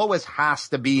 Because Lois has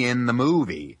to be in the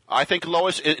movie. I think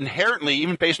Lois inherently,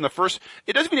 even based on the first,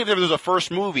 it doesn't mean if there's a first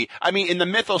movie. I mean, in the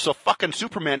mythos of fucking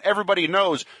Superman, everybody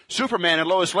knows Superman and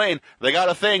Lois Lane, they got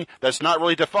a thing that's not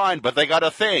really defined, but they got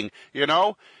a thing,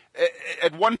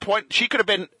 At one point, she could have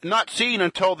been not seen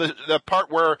until the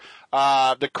part where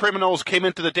the criminals came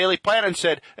into the Daily Planet and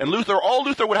said, and all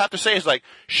Luthor would have to say is like,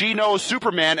 she knows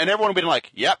Superman, and everyone would be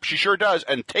like, yep, she sure does,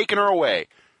 and taking her away.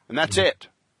 And that's it.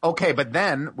 Okay, but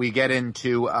then we get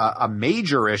into a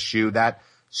major issue that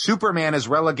Superman is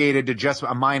relegated to just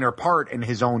a minor part in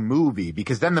his own movie,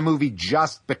 because then the movie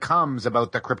just becomes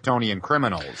about the Kryptonian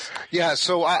criminals. Yeah,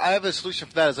 so I have a solution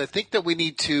for that. Is I think that we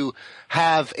need to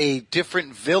have a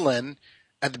different villain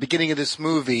at the beginning of this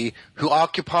movie who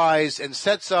occupies and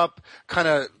sets up kind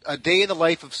of a day in the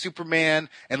life of Superman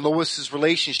and Lois's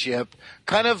relationship,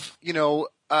 kind of, now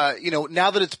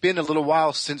that it's been a little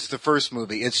while since the first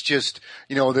movie, it's just,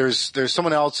 there's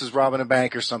someone else who's robbing a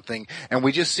bank or something, and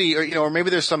we just see, or maybe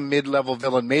there's some mid-level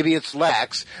villain, maybe it's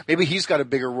Lex, maybe he's got a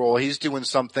bigger role, he's doing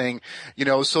something,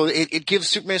 so it gives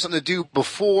Superman something to do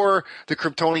before the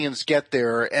Kryptonians get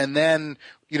there, and then,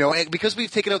 and because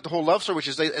we've taken out the whole love story, which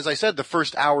is, as I said, the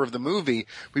first hour of the movie,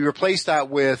 we replaced that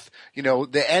with,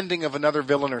 the ending of another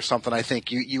villain or something, I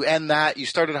think. You end that, you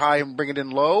start it high and bring it in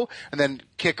low, and then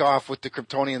kick off with the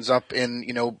Kryptonians up in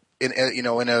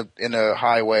a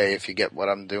high way, if you get what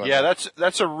I'm doing. Yeah,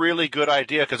 that's a really good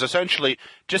idea, because essentially,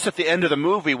 just at the end of the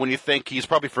movie, when you think he's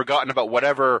probably forgotten about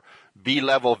whatever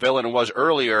B-level villain it was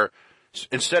earlier,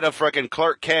 instead of fucking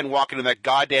Clark Kent walking in that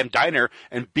goddamn diner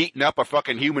and beating up a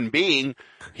fucking human being,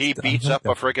 he beats up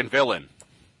a freaking villain.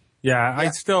 Yeah,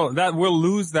 we'll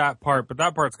lose that part, but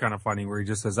that part's kind of funny where he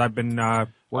just says, I've been,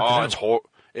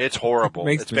 it's horrible.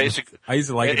 It's basic. I used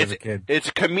to like it as a kid. It's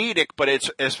comedic, but it's,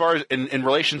 as far as in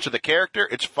relation to the character,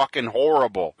 it's fucking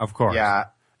horrible. Of course. Yeah.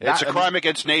 It's a crime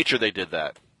against nature they did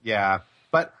that. Yeah.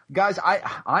 But guys,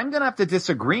 I'm gonna have to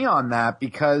disagree on that,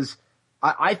 because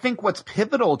I think what's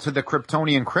pivotal to the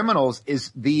Kryptonian criminals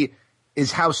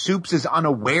is how Supes is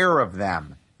unaware of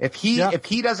them. If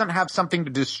he doesn't have something to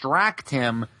distract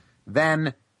him,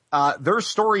 then their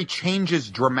story changes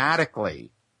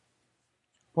dramatically.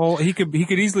 Well, he could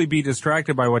easily be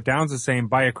distracted by what Downs is saying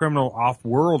by a criminal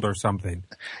off-world or something.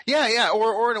 Yeah.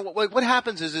 Or what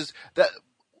happens is that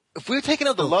if we're taking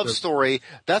out the love story,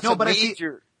 that's a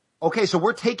major. Okay, so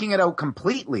we're taking it out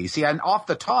completely. See, and off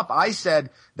the top, I said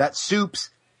that Soups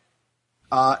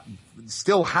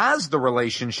still has the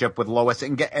relationship with Lois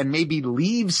and maybe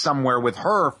leaves somewhere with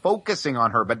her, focusing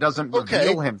on her, but doesn't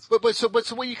reveal him. But so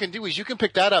what you can do is you can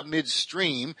pick that up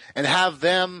midstream and have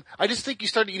them. I just think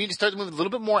you need to start with a little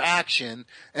bit more action,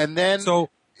 and then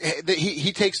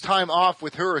he takes time off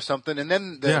with her or something, and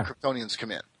then the Kryptonians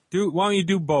come in. Why don't you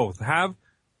do both?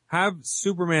 Have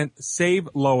Superman save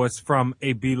Lois from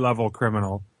a B-level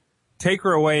criminal, take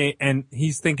her away, and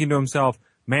he's thinking to himself,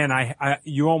 man,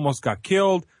 you almost got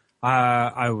killed.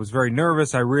 I was very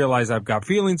nervous. I realized I've got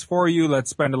feelings for you.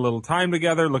 Let's spend a little time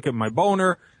together. Look at my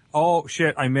boner. Oh,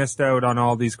 shit, I missed out on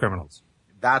all these criminals.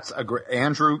 That's a great,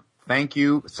 Andrew, thank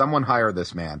you. Someone hire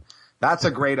this man. That's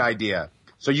a great idea.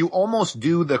 So you almost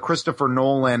do the Christopher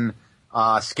Nolan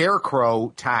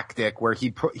Scarecrow tactic where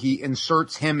he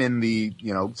inserts him in the,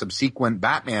 subsequent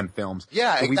Batman films.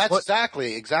 Yeah, so that's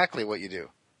exactly what you do.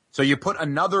 So you put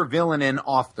another villain in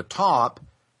off the top,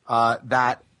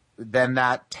 that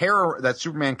terror that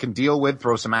Superman can deal with,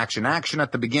 throw some action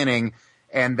at the beginning,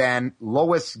 and then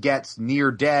Lois gets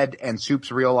near dead and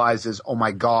Supes realizes, oh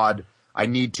my God, I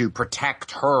need to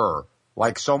protect her.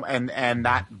 And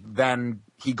that then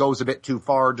he goes a bit too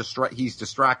far. He's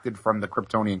distracted from the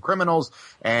Kryptonian criminals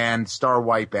and Star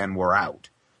Wipe, and we're out.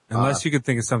 Unless you could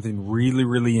think of something really,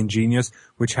 really ingenious,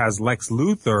 which has Lex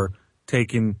Luthor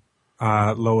taking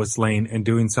Lois Lane and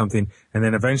doing something, and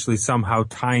then eventually somehow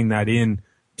tying that in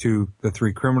to the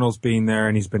three criminals being there,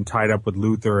 and he's been tied up with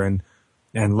Luthor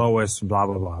and Lois and blah,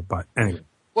 blah, blah. But anyway.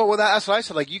 Well, that's what I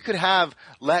said. You could have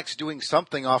Lex doing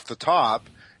something off the top,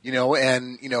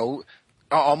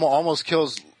 almost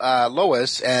kills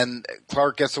Lois, and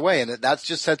Clark gets away, and that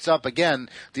just sets up again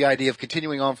the idea of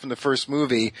continuing on from the first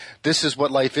movie. This is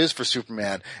what life is for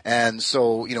Superman, and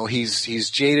so he's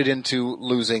jaded into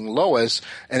losing Lois,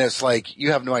 and it's like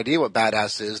you have no idea what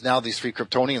badass is. Now these three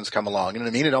Kryptonians come along, you know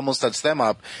what I mean? It almost sets them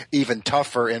up even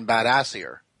tougher and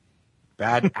badassier.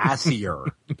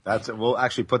 Badassier. We'll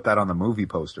actually put that on the movie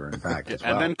poster, in fact, as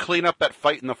well. And then clean up that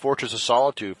fight in the Fortress of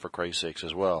Solitude, for Christ's sakes,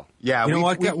 as well. Yeah.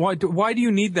 Why do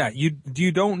you need that?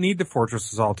 You don't need the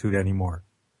Fortress of Solitude anymore.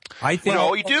 I think.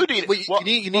 No, you do need it.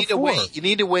 You need a way. You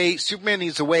need a way. Superman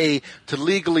needs a way to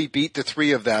legally beat the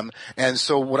three of them. And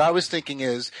so what I was thinking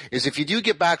is if you do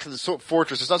get back to the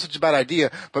fortress, it's not such a bad idea.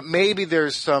 But maybe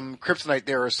there's some kryptonite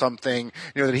there or something,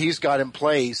 that he's got in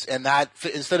place, and that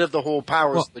instead of the whole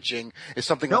power switching, is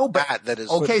something that is.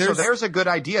 Okay, so there's a good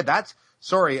idea.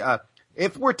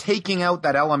 If we're taking out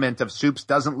that element of Supes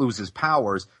doesn't lose his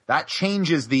powers, that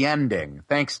changes the ending.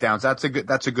 Thanks, Downs. That's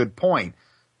a good point.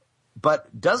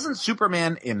 But doesn't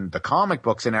Superman in the comic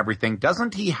books and everything,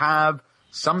 doesn't he have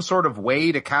some sort of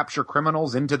way to capture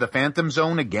criminals into the Phantom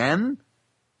Zone again?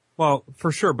 Well,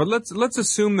 for sure. But let's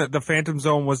assume that the Phantom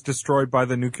Zone was destroyed by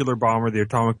the nuclear bomb or the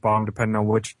atomic bomb, depending on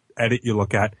which edit you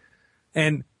look at.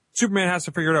 And Superman has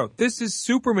to figure it out. This is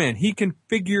Superman. He can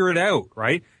figure it out,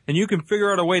 right? And you can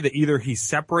figure out a way that either he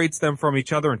separates them from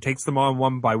each other and takes them on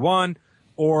one by one,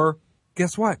 or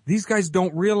guess what? These guys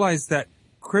don't realize that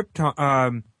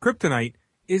kryptonite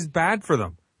is bad for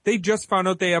them. They just found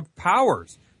out they have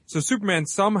powers. So Superman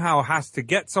somehow has to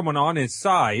get someone on his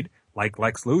side, like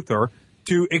Lex Luthor,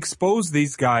 to expose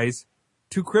these guys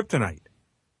to kryptonite.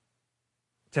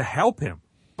 To help him.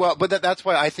 Well, but that's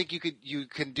why I think you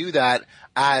can do that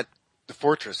at the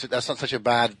fortress. That's not such a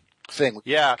bad thing.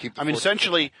 Yeah.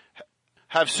 Essentially,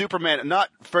 have Superman not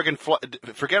friggin'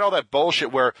 forget all that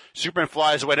bullshit where Superman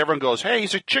flies away and everyone goes, hey,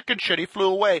 he's a chicken shit, he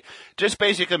flew away. Just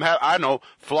basically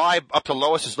fly up to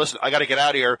Lois and says, listen, I gotta get out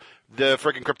of here. The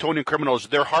friggin' Kryptonian criminals,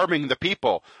 they're harming the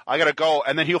people. I gotta go.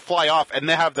 And then he'll fly off and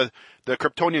they have the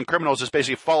Kryptonian criminals just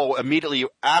basically follow immediately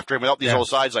after him without these little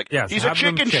sides he's a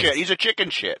chicken shit, he's a chicken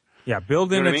shit. Yeah,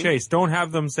 build in a chase. Don't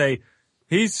have them say,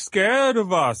 he's scared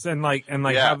of us, and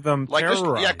have them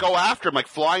terrorize. Go after him,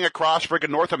 flying across friggin'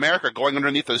 North America, going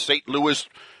underneath the St. Louis,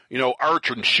 arch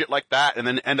and shit like that, and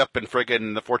then end up in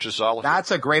friggin' the Fortress of Solitude.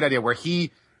 That's a great idea, where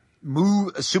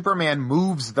Superman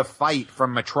moves the fight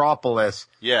from Metropolis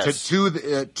to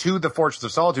the Fortress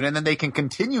of Solitude, and then they can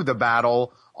continue the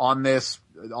battle on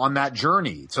that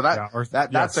journey. So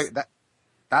that's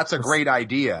a great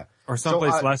idea. Or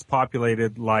someplace less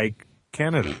populated, like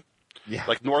Canada. Yeah.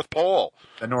 Like North Pole.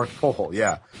 The North Pole,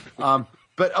 yeah.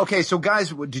 But okay, so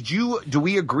guys, do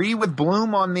we agree with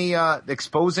Bloom on the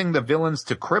exposing the villains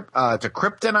to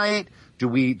kryptonite? Do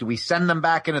we send them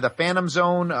back into the Phantom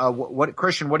Zone?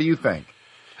 Christian, what do you think?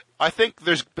 I think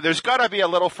there's got to be a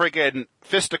little friggin'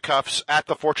 fisticuffs at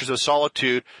the Fortress of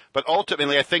Solitude, but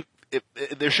ultimately I think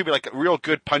there should be like real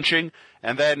good punching,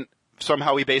 and then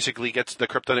somehow he basically gets the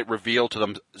kryptonite revealed to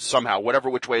them somehow,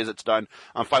 which way it's done.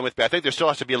 I'm fine with that. I think there still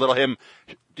has to be a little him,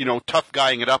 tough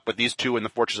guying it up with these two in the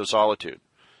Fortress of Solitude.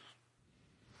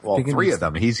 Well, three of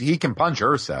them. He can punch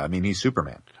Ursa. I mean, he's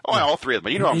Superman. Oh, yeah, all three of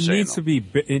them. You know what I'm saying?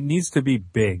 It needs to be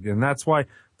big, and that's why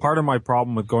part of my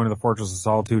problem with going to the Fortress of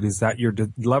Solitude is that your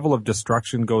level of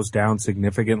destruction goes down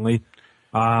significantly.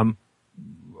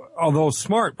 Although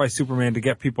smart by Superman to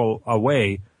get people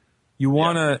away, you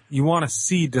wanna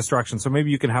see destruction. So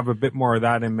maybe you can have a bit more of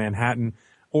that in Manhattan.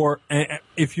 Or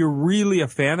if you're really a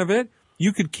fan of it,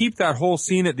 you could keep that whole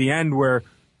scene at the end where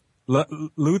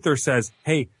Luthor says,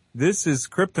 "Hey, this is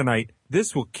kryptonite.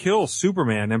 This will kill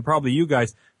Superman and probably you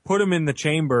guys. Put him in the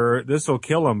chamber. This will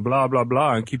kill him, blah, blah,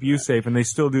 blah, and keep you safe." And they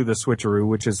still do the switcheroo,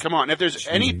 which is... Come on, if there's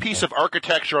any piece of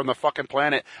architecture on the fucking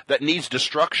planet that needs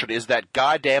destruction, is that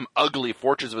goddamn ugly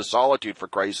Fortress of Solitude, for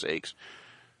Christ's sakes.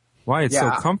 Why? It's so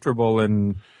comfortable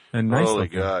and nice. Holy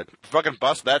God. Fucking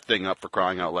bust that thing up, for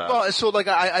crying out loud. Well, so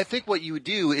I think what you would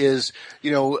do is,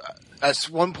 at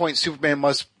one point Superman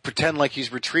must pretend like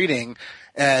he's retreating,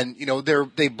 and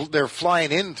they're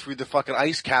flying in through the fucking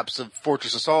ice caps of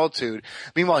Fortress of Solitude.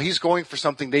 Meanwhile, he's going for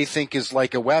something they think is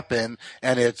like a weapon,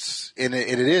 and it's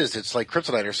like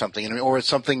kryptonite or something, or it's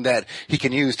something that he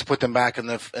can use to put them back in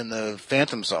the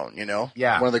Phantom Zone.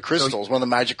 Yeah, one of the crystals, one of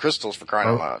the magic crystals, for crying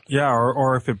out loud. Yeah,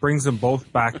 or if it brings them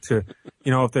both back to,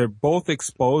 if they're both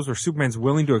exposed, or Superman's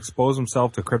willing to expose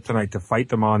himself to kryptonite to fight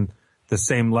them on the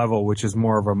same level, which is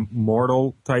more of a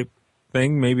mortal type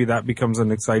thing, maybe that becomes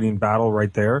an exciting battle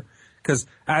right there. Because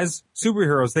as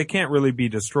superheroes, they can't really be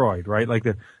destroyed, right? Like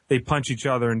they punch each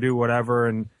other and do whatever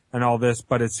and all this,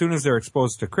 but as soon as they're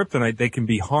exposed to kryptonite, they can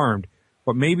be harmed.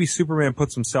 But maybe Superman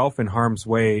puts himself in harm's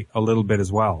way a little bit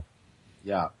as well.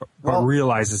 Yeah. But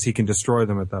realizes he can destroy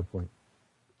them at that point.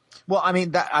 Well, I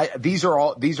mean, these are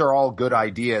all good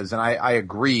ideas, and I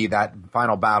agree that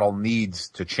final battle needs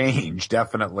to change,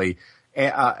 definitely.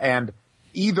 And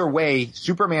either way,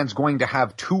 Superman's going to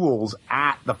have tools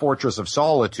at the Fortress of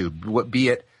Solitude, be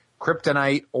it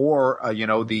kryptonite or,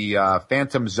 the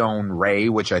Phantom Zone ray,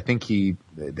 which I think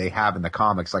they have in the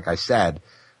comics, like I said,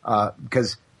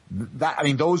 because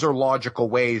those are logical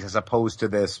ways as opposed to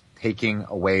this taking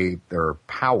away their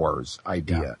powers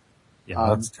idea. Yeah,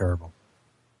 that's terrible.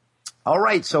 All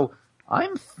right. So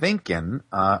I'm thinking,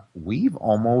 we've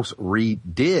almost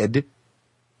redid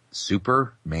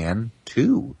Superman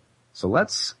 2. So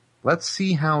let's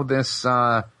see how this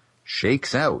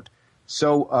shakes out.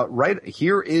 So right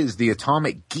here is the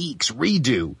Atomic Geeks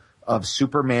redo of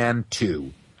Superman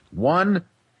 2. 1,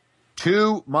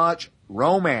 too much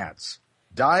romance.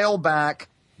 Dial back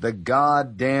the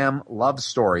goddamn love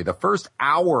story. The first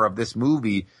hour of this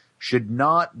movie should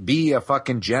not be a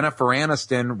fucking Jennifer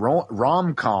Aniston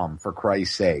rom-com, for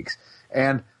Christ's sakes.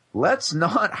 And let's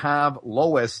not have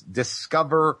Lois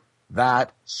discover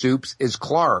that Supes is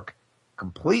Clark.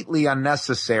 Completely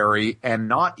unnecessary and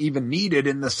not even needed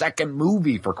in the second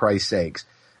movie, for Christ's sakes.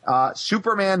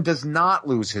 Superman does not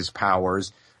lose his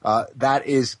powers. That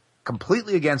is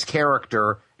completely against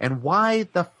character. And why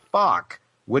the fuck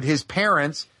would his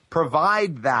parents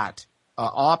provide that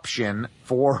option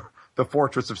for the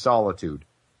Fortress of Solitude?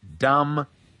 Dumb.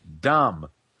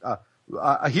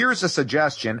 Here's a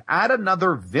suggestion. Add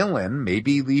another villain,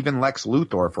 maybe even Lex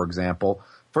Luthor, for example,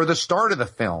 for the start of the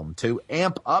film to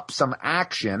amp up some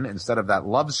action instead of that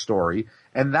love story.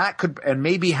 And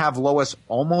maybe have Lois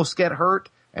almost get hurt,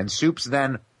 and Supes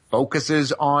then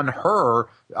focuses on her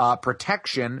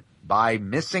protection by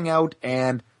missing out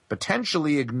and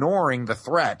potentially ignoring the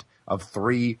threat of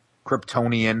 3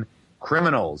 Kryptonian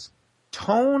criminals.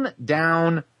 Tone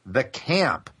down the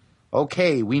camp.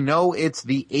 Okay, we know it's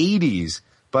the 80s,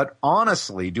 but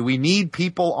honestly, do we need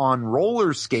people on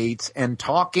roller skates and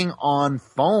talking on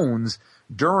phones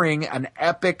during an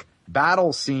epic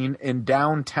battle scene in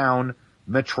downtown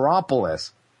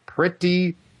Metropolis?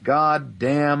 Pretty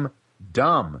goddamn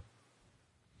dumb.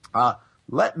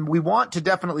 We want to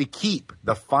definitely keep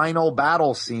the final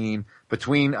battle scene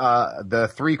between the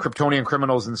 3 Kryptonian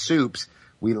criminals and Supes.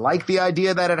 We like the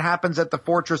idea that it happens at the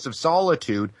Fortress of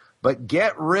Solitude, but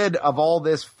get rid of all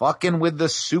this fucking with the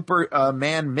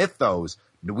Superman mythos.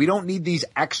 We don't need these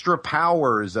extra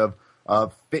powers of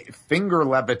finger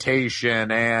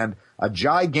levitation and a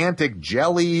gigantic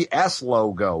jelly S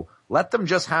logo. Let them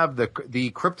just have the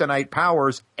kryptonite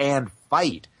powers and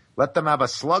fight. Let them have a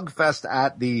slugfest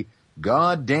at the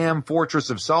goddamn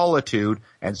Fortress of Solitude,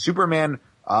 and Superman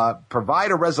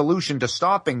provide a resolution to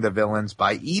stopping the villains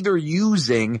by either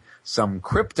using some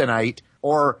kryptonite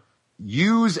or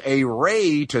use a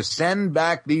ray to send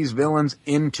back these villains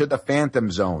into the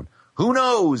Phantom Zone. Who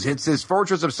knows? It's his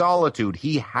Fortress of Solitude.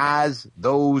 He has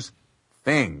those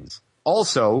things.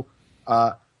 Also,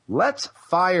 let's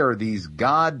fire these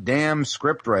goddamn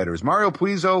scriptwriters. Mario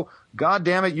Puzo,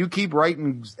 goddammit, you keep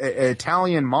writing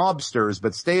Italian mobsters,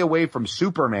 but stay away from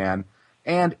Superman.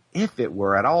 And if it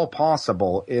were at all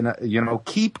possible,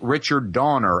 keep Richard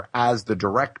Donner as the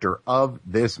director of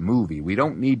this movie. We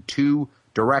don't need two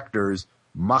directors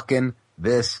mucking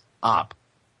this up.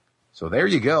 So there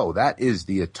you go. That is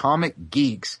the Atomic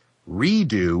Geeks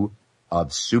redo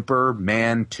of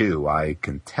Superman 2. I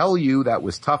can tell you that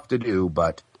was tough to do,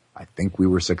 but I think we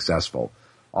were successful.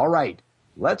 All right,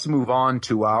 let's move on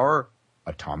to our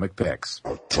Atomic Picks.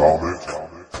 Atomic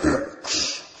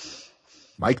Picks.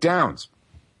 Mike Downs.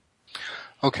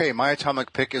 Okay, my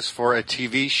Atomic Pick is for a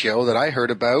TV show that I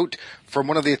heard about from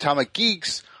one of the Atomic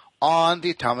Geeks on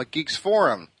the Atomic Geeks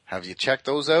forum. Have you checked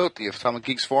those out, the Atomic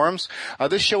Geeks forums?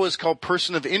 This show is called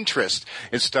Person of Interest.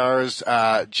 It stars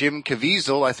Jim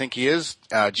Caviezel, I think he is,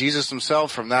 Jesus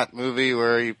himself from that movie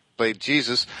where he played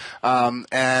Jesus.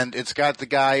 And it's got the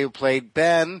guy who played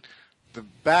Ben, the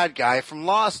bad guy from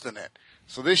Lost in it.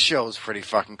 So this show is pretty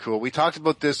fucking cool. We talked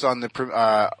about this on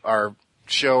our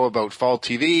show about Fall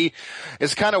TV.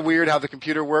 It's kind of weird how the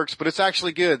computer works, but it's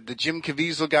actually good. The Jim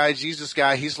Caviezel guy, Jesus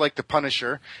guy, he's like the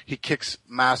Punisher. He kicks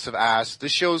massive ass.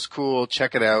 This show's cool.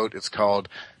 Check it out. It's called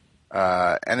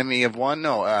Enemy of One?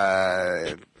 No,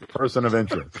 Person of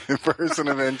Interest. Person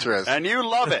of Interest. And you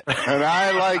love it. And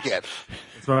I like it.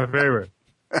 It's my favorite.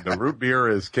 The root beer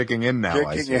is kicking in now,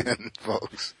 I see. Kicking in,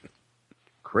 folks.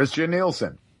 Christian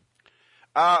Nielsen.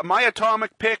 My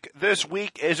Atomic Pick this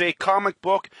week is a comic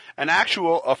book,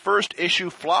 a first issue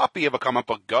floppy of a comic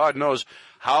book. God knows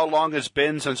how long it's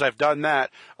been since I've done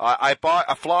that. I bought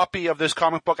a floppy of this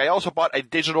comic book. I also bought a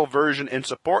digital version in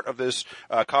support of this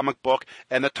comic book.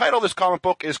 And the title of this comic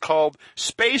book is called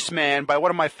Spaceman by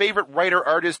one of my favorite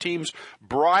writer-artist teams,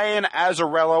 Brian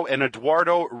Azzarello and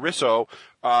Eduardo Risso,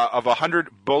 of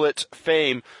 100 Bullets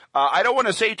fame. I don't want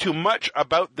to say too much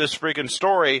about this friggin'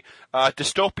 story.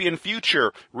 Dystopian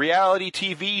future, reality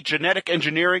TV, genetic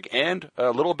engineering, and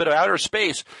a little bit of outer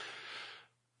space.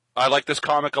 I like this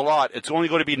comic a lot. It's only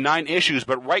going to be 9 issues,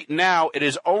 but right now it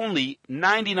is only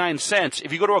 99 cents.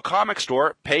 If you go to a comic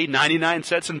store, pay 99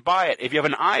 cents and buy it. If you have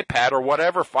an iPad or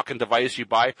whatever fucking device you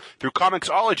buy through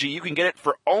Comixology, you can get it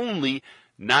for only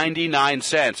 99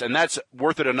 cents. And that's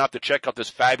worth it enough to check out this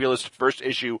fabulous first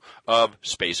issue of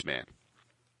Spaceman.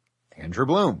 Andrew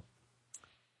Bloom.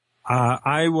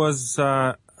 I was,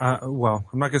 I'm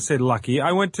not going to say lucky.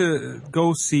 I went to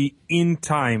go see In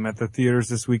Time at the theaters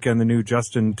this weekend, the new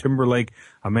Justin Timberlake,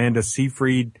 Amanda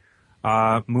Seyfried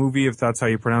movie, if that's how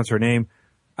you pronounce her name.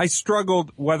 I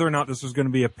struggled whether or not this was going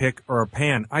to be a pick or a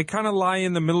pan. I kind of lie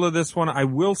in the middle of this one. I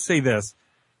will say this.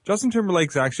 Justin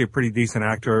Timberlake's actually a pretty decent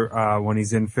actor when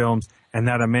he's in films, and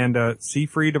that Amanda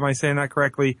Seyfried, am I saying that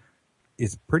correctly,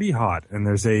 is pretty hot, and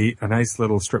there's a nice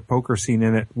little strip poker scene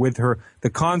in it with her. The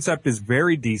concept is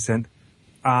very decent,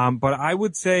 but I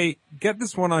would say get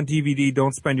this one on DVD.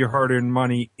 Don't spend your hard-earned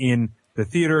money in the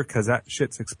theater because that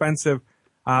shit's expensive,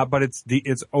 but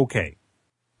it's okay.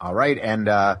 All right, and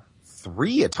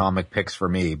 3 Atomic Picks for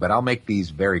me, but I'll make these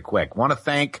very quick. Want to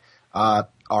thank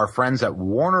our friends at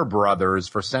Warner Brothers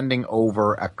for sending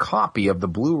over a copy of the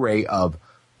Blu-ray of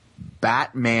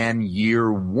Batman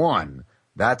Year One.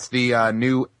 That's the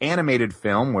new animated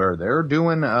film where they're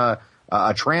doing a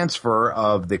transfer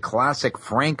of the classic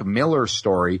Frank Miller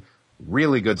story.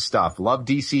 Really good stuff. Love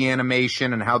DC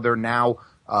animation and how they're now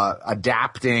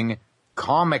adapting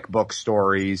comic book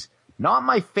stories. Not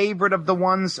my favorite of the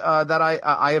ones that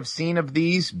I have seen of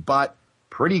these, but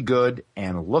pretty good.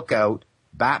 And look out,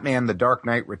 Batman The Dark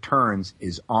Knight Returns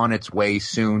is on its way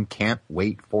soon. Can't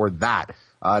wait for that.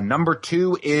 Number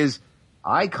 2 is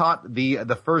I caught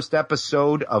the first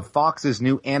episode of Fox's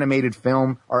new animated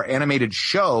film or animated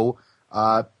show.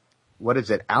 What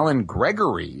is it? Alan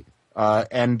Gregory.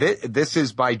 And this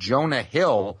is by Jonah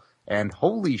Hill. And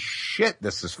holy shit,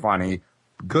 this is funny.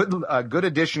 Good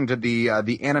addition to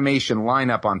the animation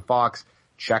lineup on Fox.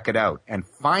 Check it out. And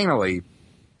finally,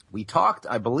 we talked,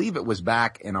 I believe it was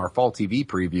back in our Fall TV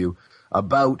preview,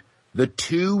 about the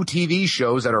 2 TV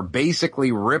shows that are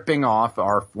basically ripping off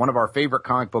one of our favorite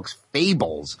comic books,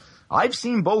 Fables. I've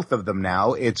seen both of them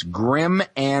now. It's Grimm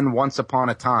and Once Upon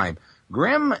a Time.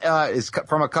 Grimm is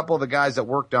from a couple of the guys that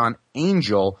worked on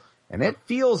Angel, And it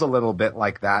feels a little bit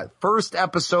like that. First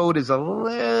episode is a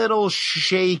little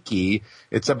shaky.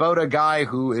 It's about a guy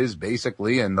who is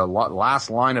basically in the last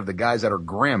line of the guys that are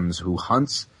Grimms, who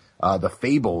hunts the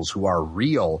fables who are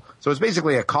real. So it's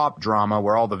basically a cop drama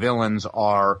where all the villains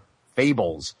are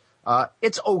fables.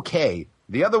 It's okay.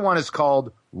 The other one is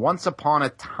called Once Upon a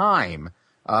Time.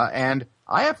 And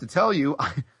I have to tell you,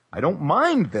 I don't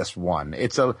mind this one.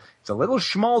 It's a little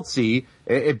schmaltzy.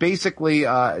 It basically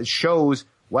shows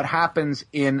what happens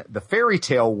in the fairy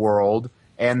tale world,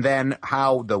 and then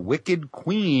how the wicked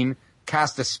queen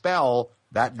cast a spell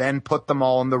that then put them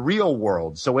all in the real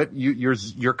world. So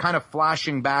you're kind of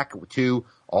flashing back to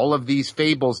all of these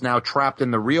fables now trapped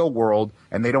in the real world,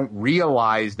 and they don't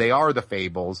realize they are the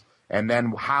fables, and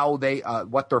then how they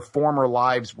what their former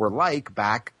lives were like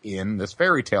back in this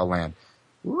fairy tale land.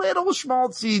 Little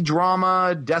schmaltzy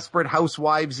drama, Desperate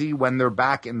Housewivesy when they're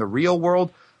back in the real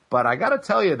world. But I gotta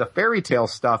tell you, the fairy tale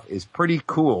stuff is pretty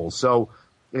cool. So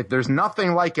if there's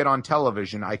nothing like it on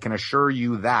television, I can assure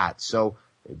you that. So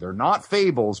they're not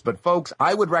fables, but folks,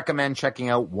 I would recommend checking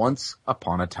out Once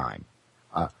Upon a Time.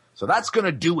 So that's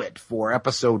gonna do it for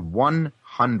episode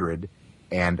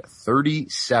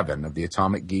 137 of the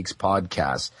Atomic Geeks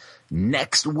podcast.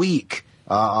 Next week,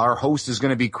 our host is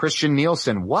gonna be Christian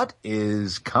Nielsen. What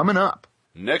is coming up?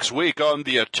 Next week on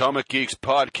the Atomic Geeks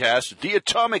podcast, the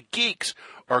Atomic Geeks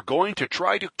are going to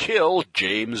try to kill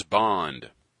James Bond.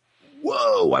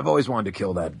 Whoa, I've always wanted to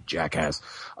kill that jackass.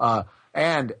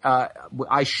 And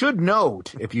I should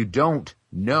note, if you don't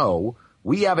know,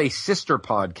 we have a sister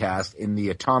podcast in the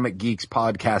Atomic Geeks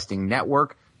podcasting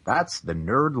network. That's the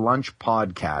Nerd Lunch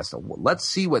Podcast. Let's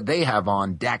see what they have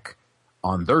on deck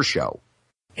on their show.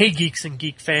 Hey, geeks and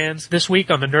geek fans. This week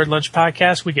on the Nerd Lunch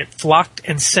Podcast, we get flocked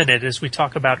and scented as we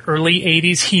talk about early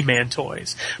 80s He-Man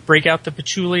toys. Break out the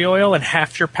patchouli oil and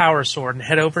half your power sword and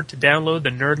head over to download the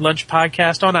Nerd Lunch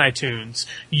Podcast on iTunes.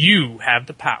 You have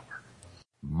the power.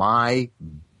 My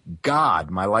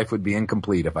God, my life would be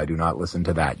incomplete if I do not listen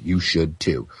to that. You should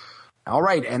too. All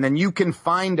right, and then you can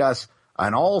find us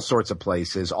on all sorts of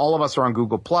places. All of us are on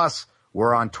Google+.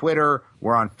 We're on Twitter.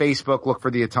 We're on Facebook. Look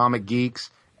for the Atomic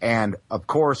Geeks. And, of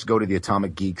course, go to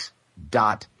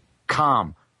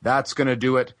theatomicgeeks.com. That's going to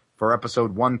do it for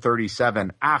episode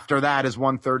 137. After that is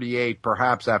 138.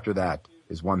 Perhaps after that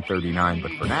is 139.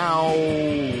 But for now,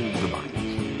 goodbye.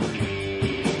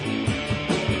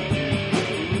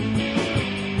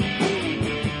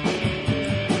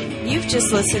 You've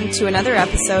just listened to another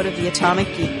episode of The Atomic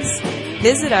Geeks.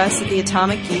 Visit us at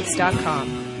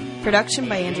theatomicgeeks.com. Production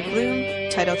by Andrew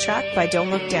Bloom. Title track by Don't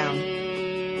Look Down.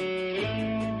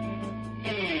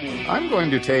 I'm going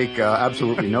to take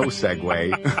absolutely no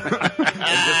segue and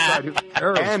just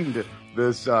try to end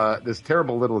this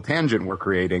terrible little tangent we're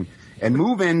creating and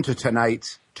move into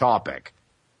tonight's topic.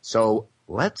 So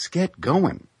let's get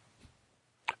going.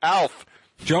 Alf.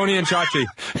 Joni and Chachi.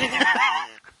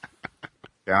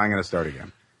 Yeah, I'm going to start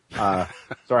again. Sorry,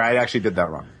 I actually did that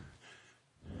wrong.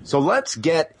 So let's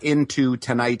get into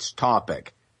tonight's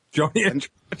topic. Joni and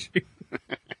Chachi.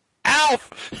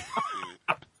 Alf.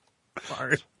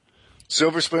 Sorry.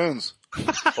 Silver spoons.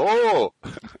 Oh.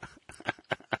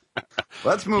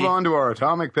 Let's move on to our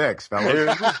atomic picks,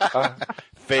 fellas.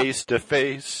 Face to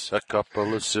face, a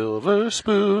couple of silver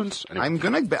spoons.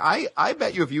 Anyway. I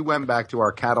bet you if you went back to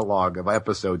our catalog of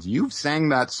episodes, you've sang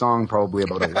that song probably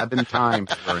about 11 times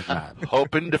during that.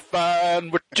 Hoping to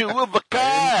find we're two of a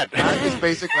kind. That's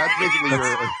basically your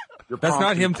That's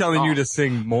not him telling you to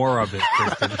sing more of it,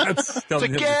 Kristen. That's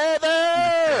telling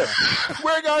Together,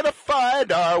 we're gonna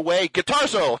find our way. Guitar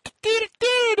solo.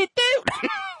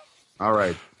 All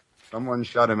right. Someone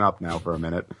shut him up now for a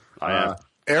minute. I am.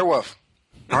 Airwolf.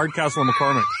 Hardcastle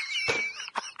McCormick.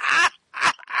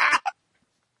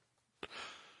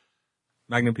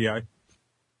 Magnum PI.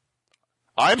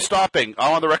 I'm stopping.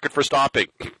 I'm on the record for stopping.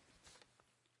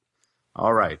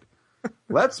 All right.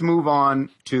 Let's move on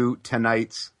to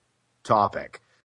tonight's topic.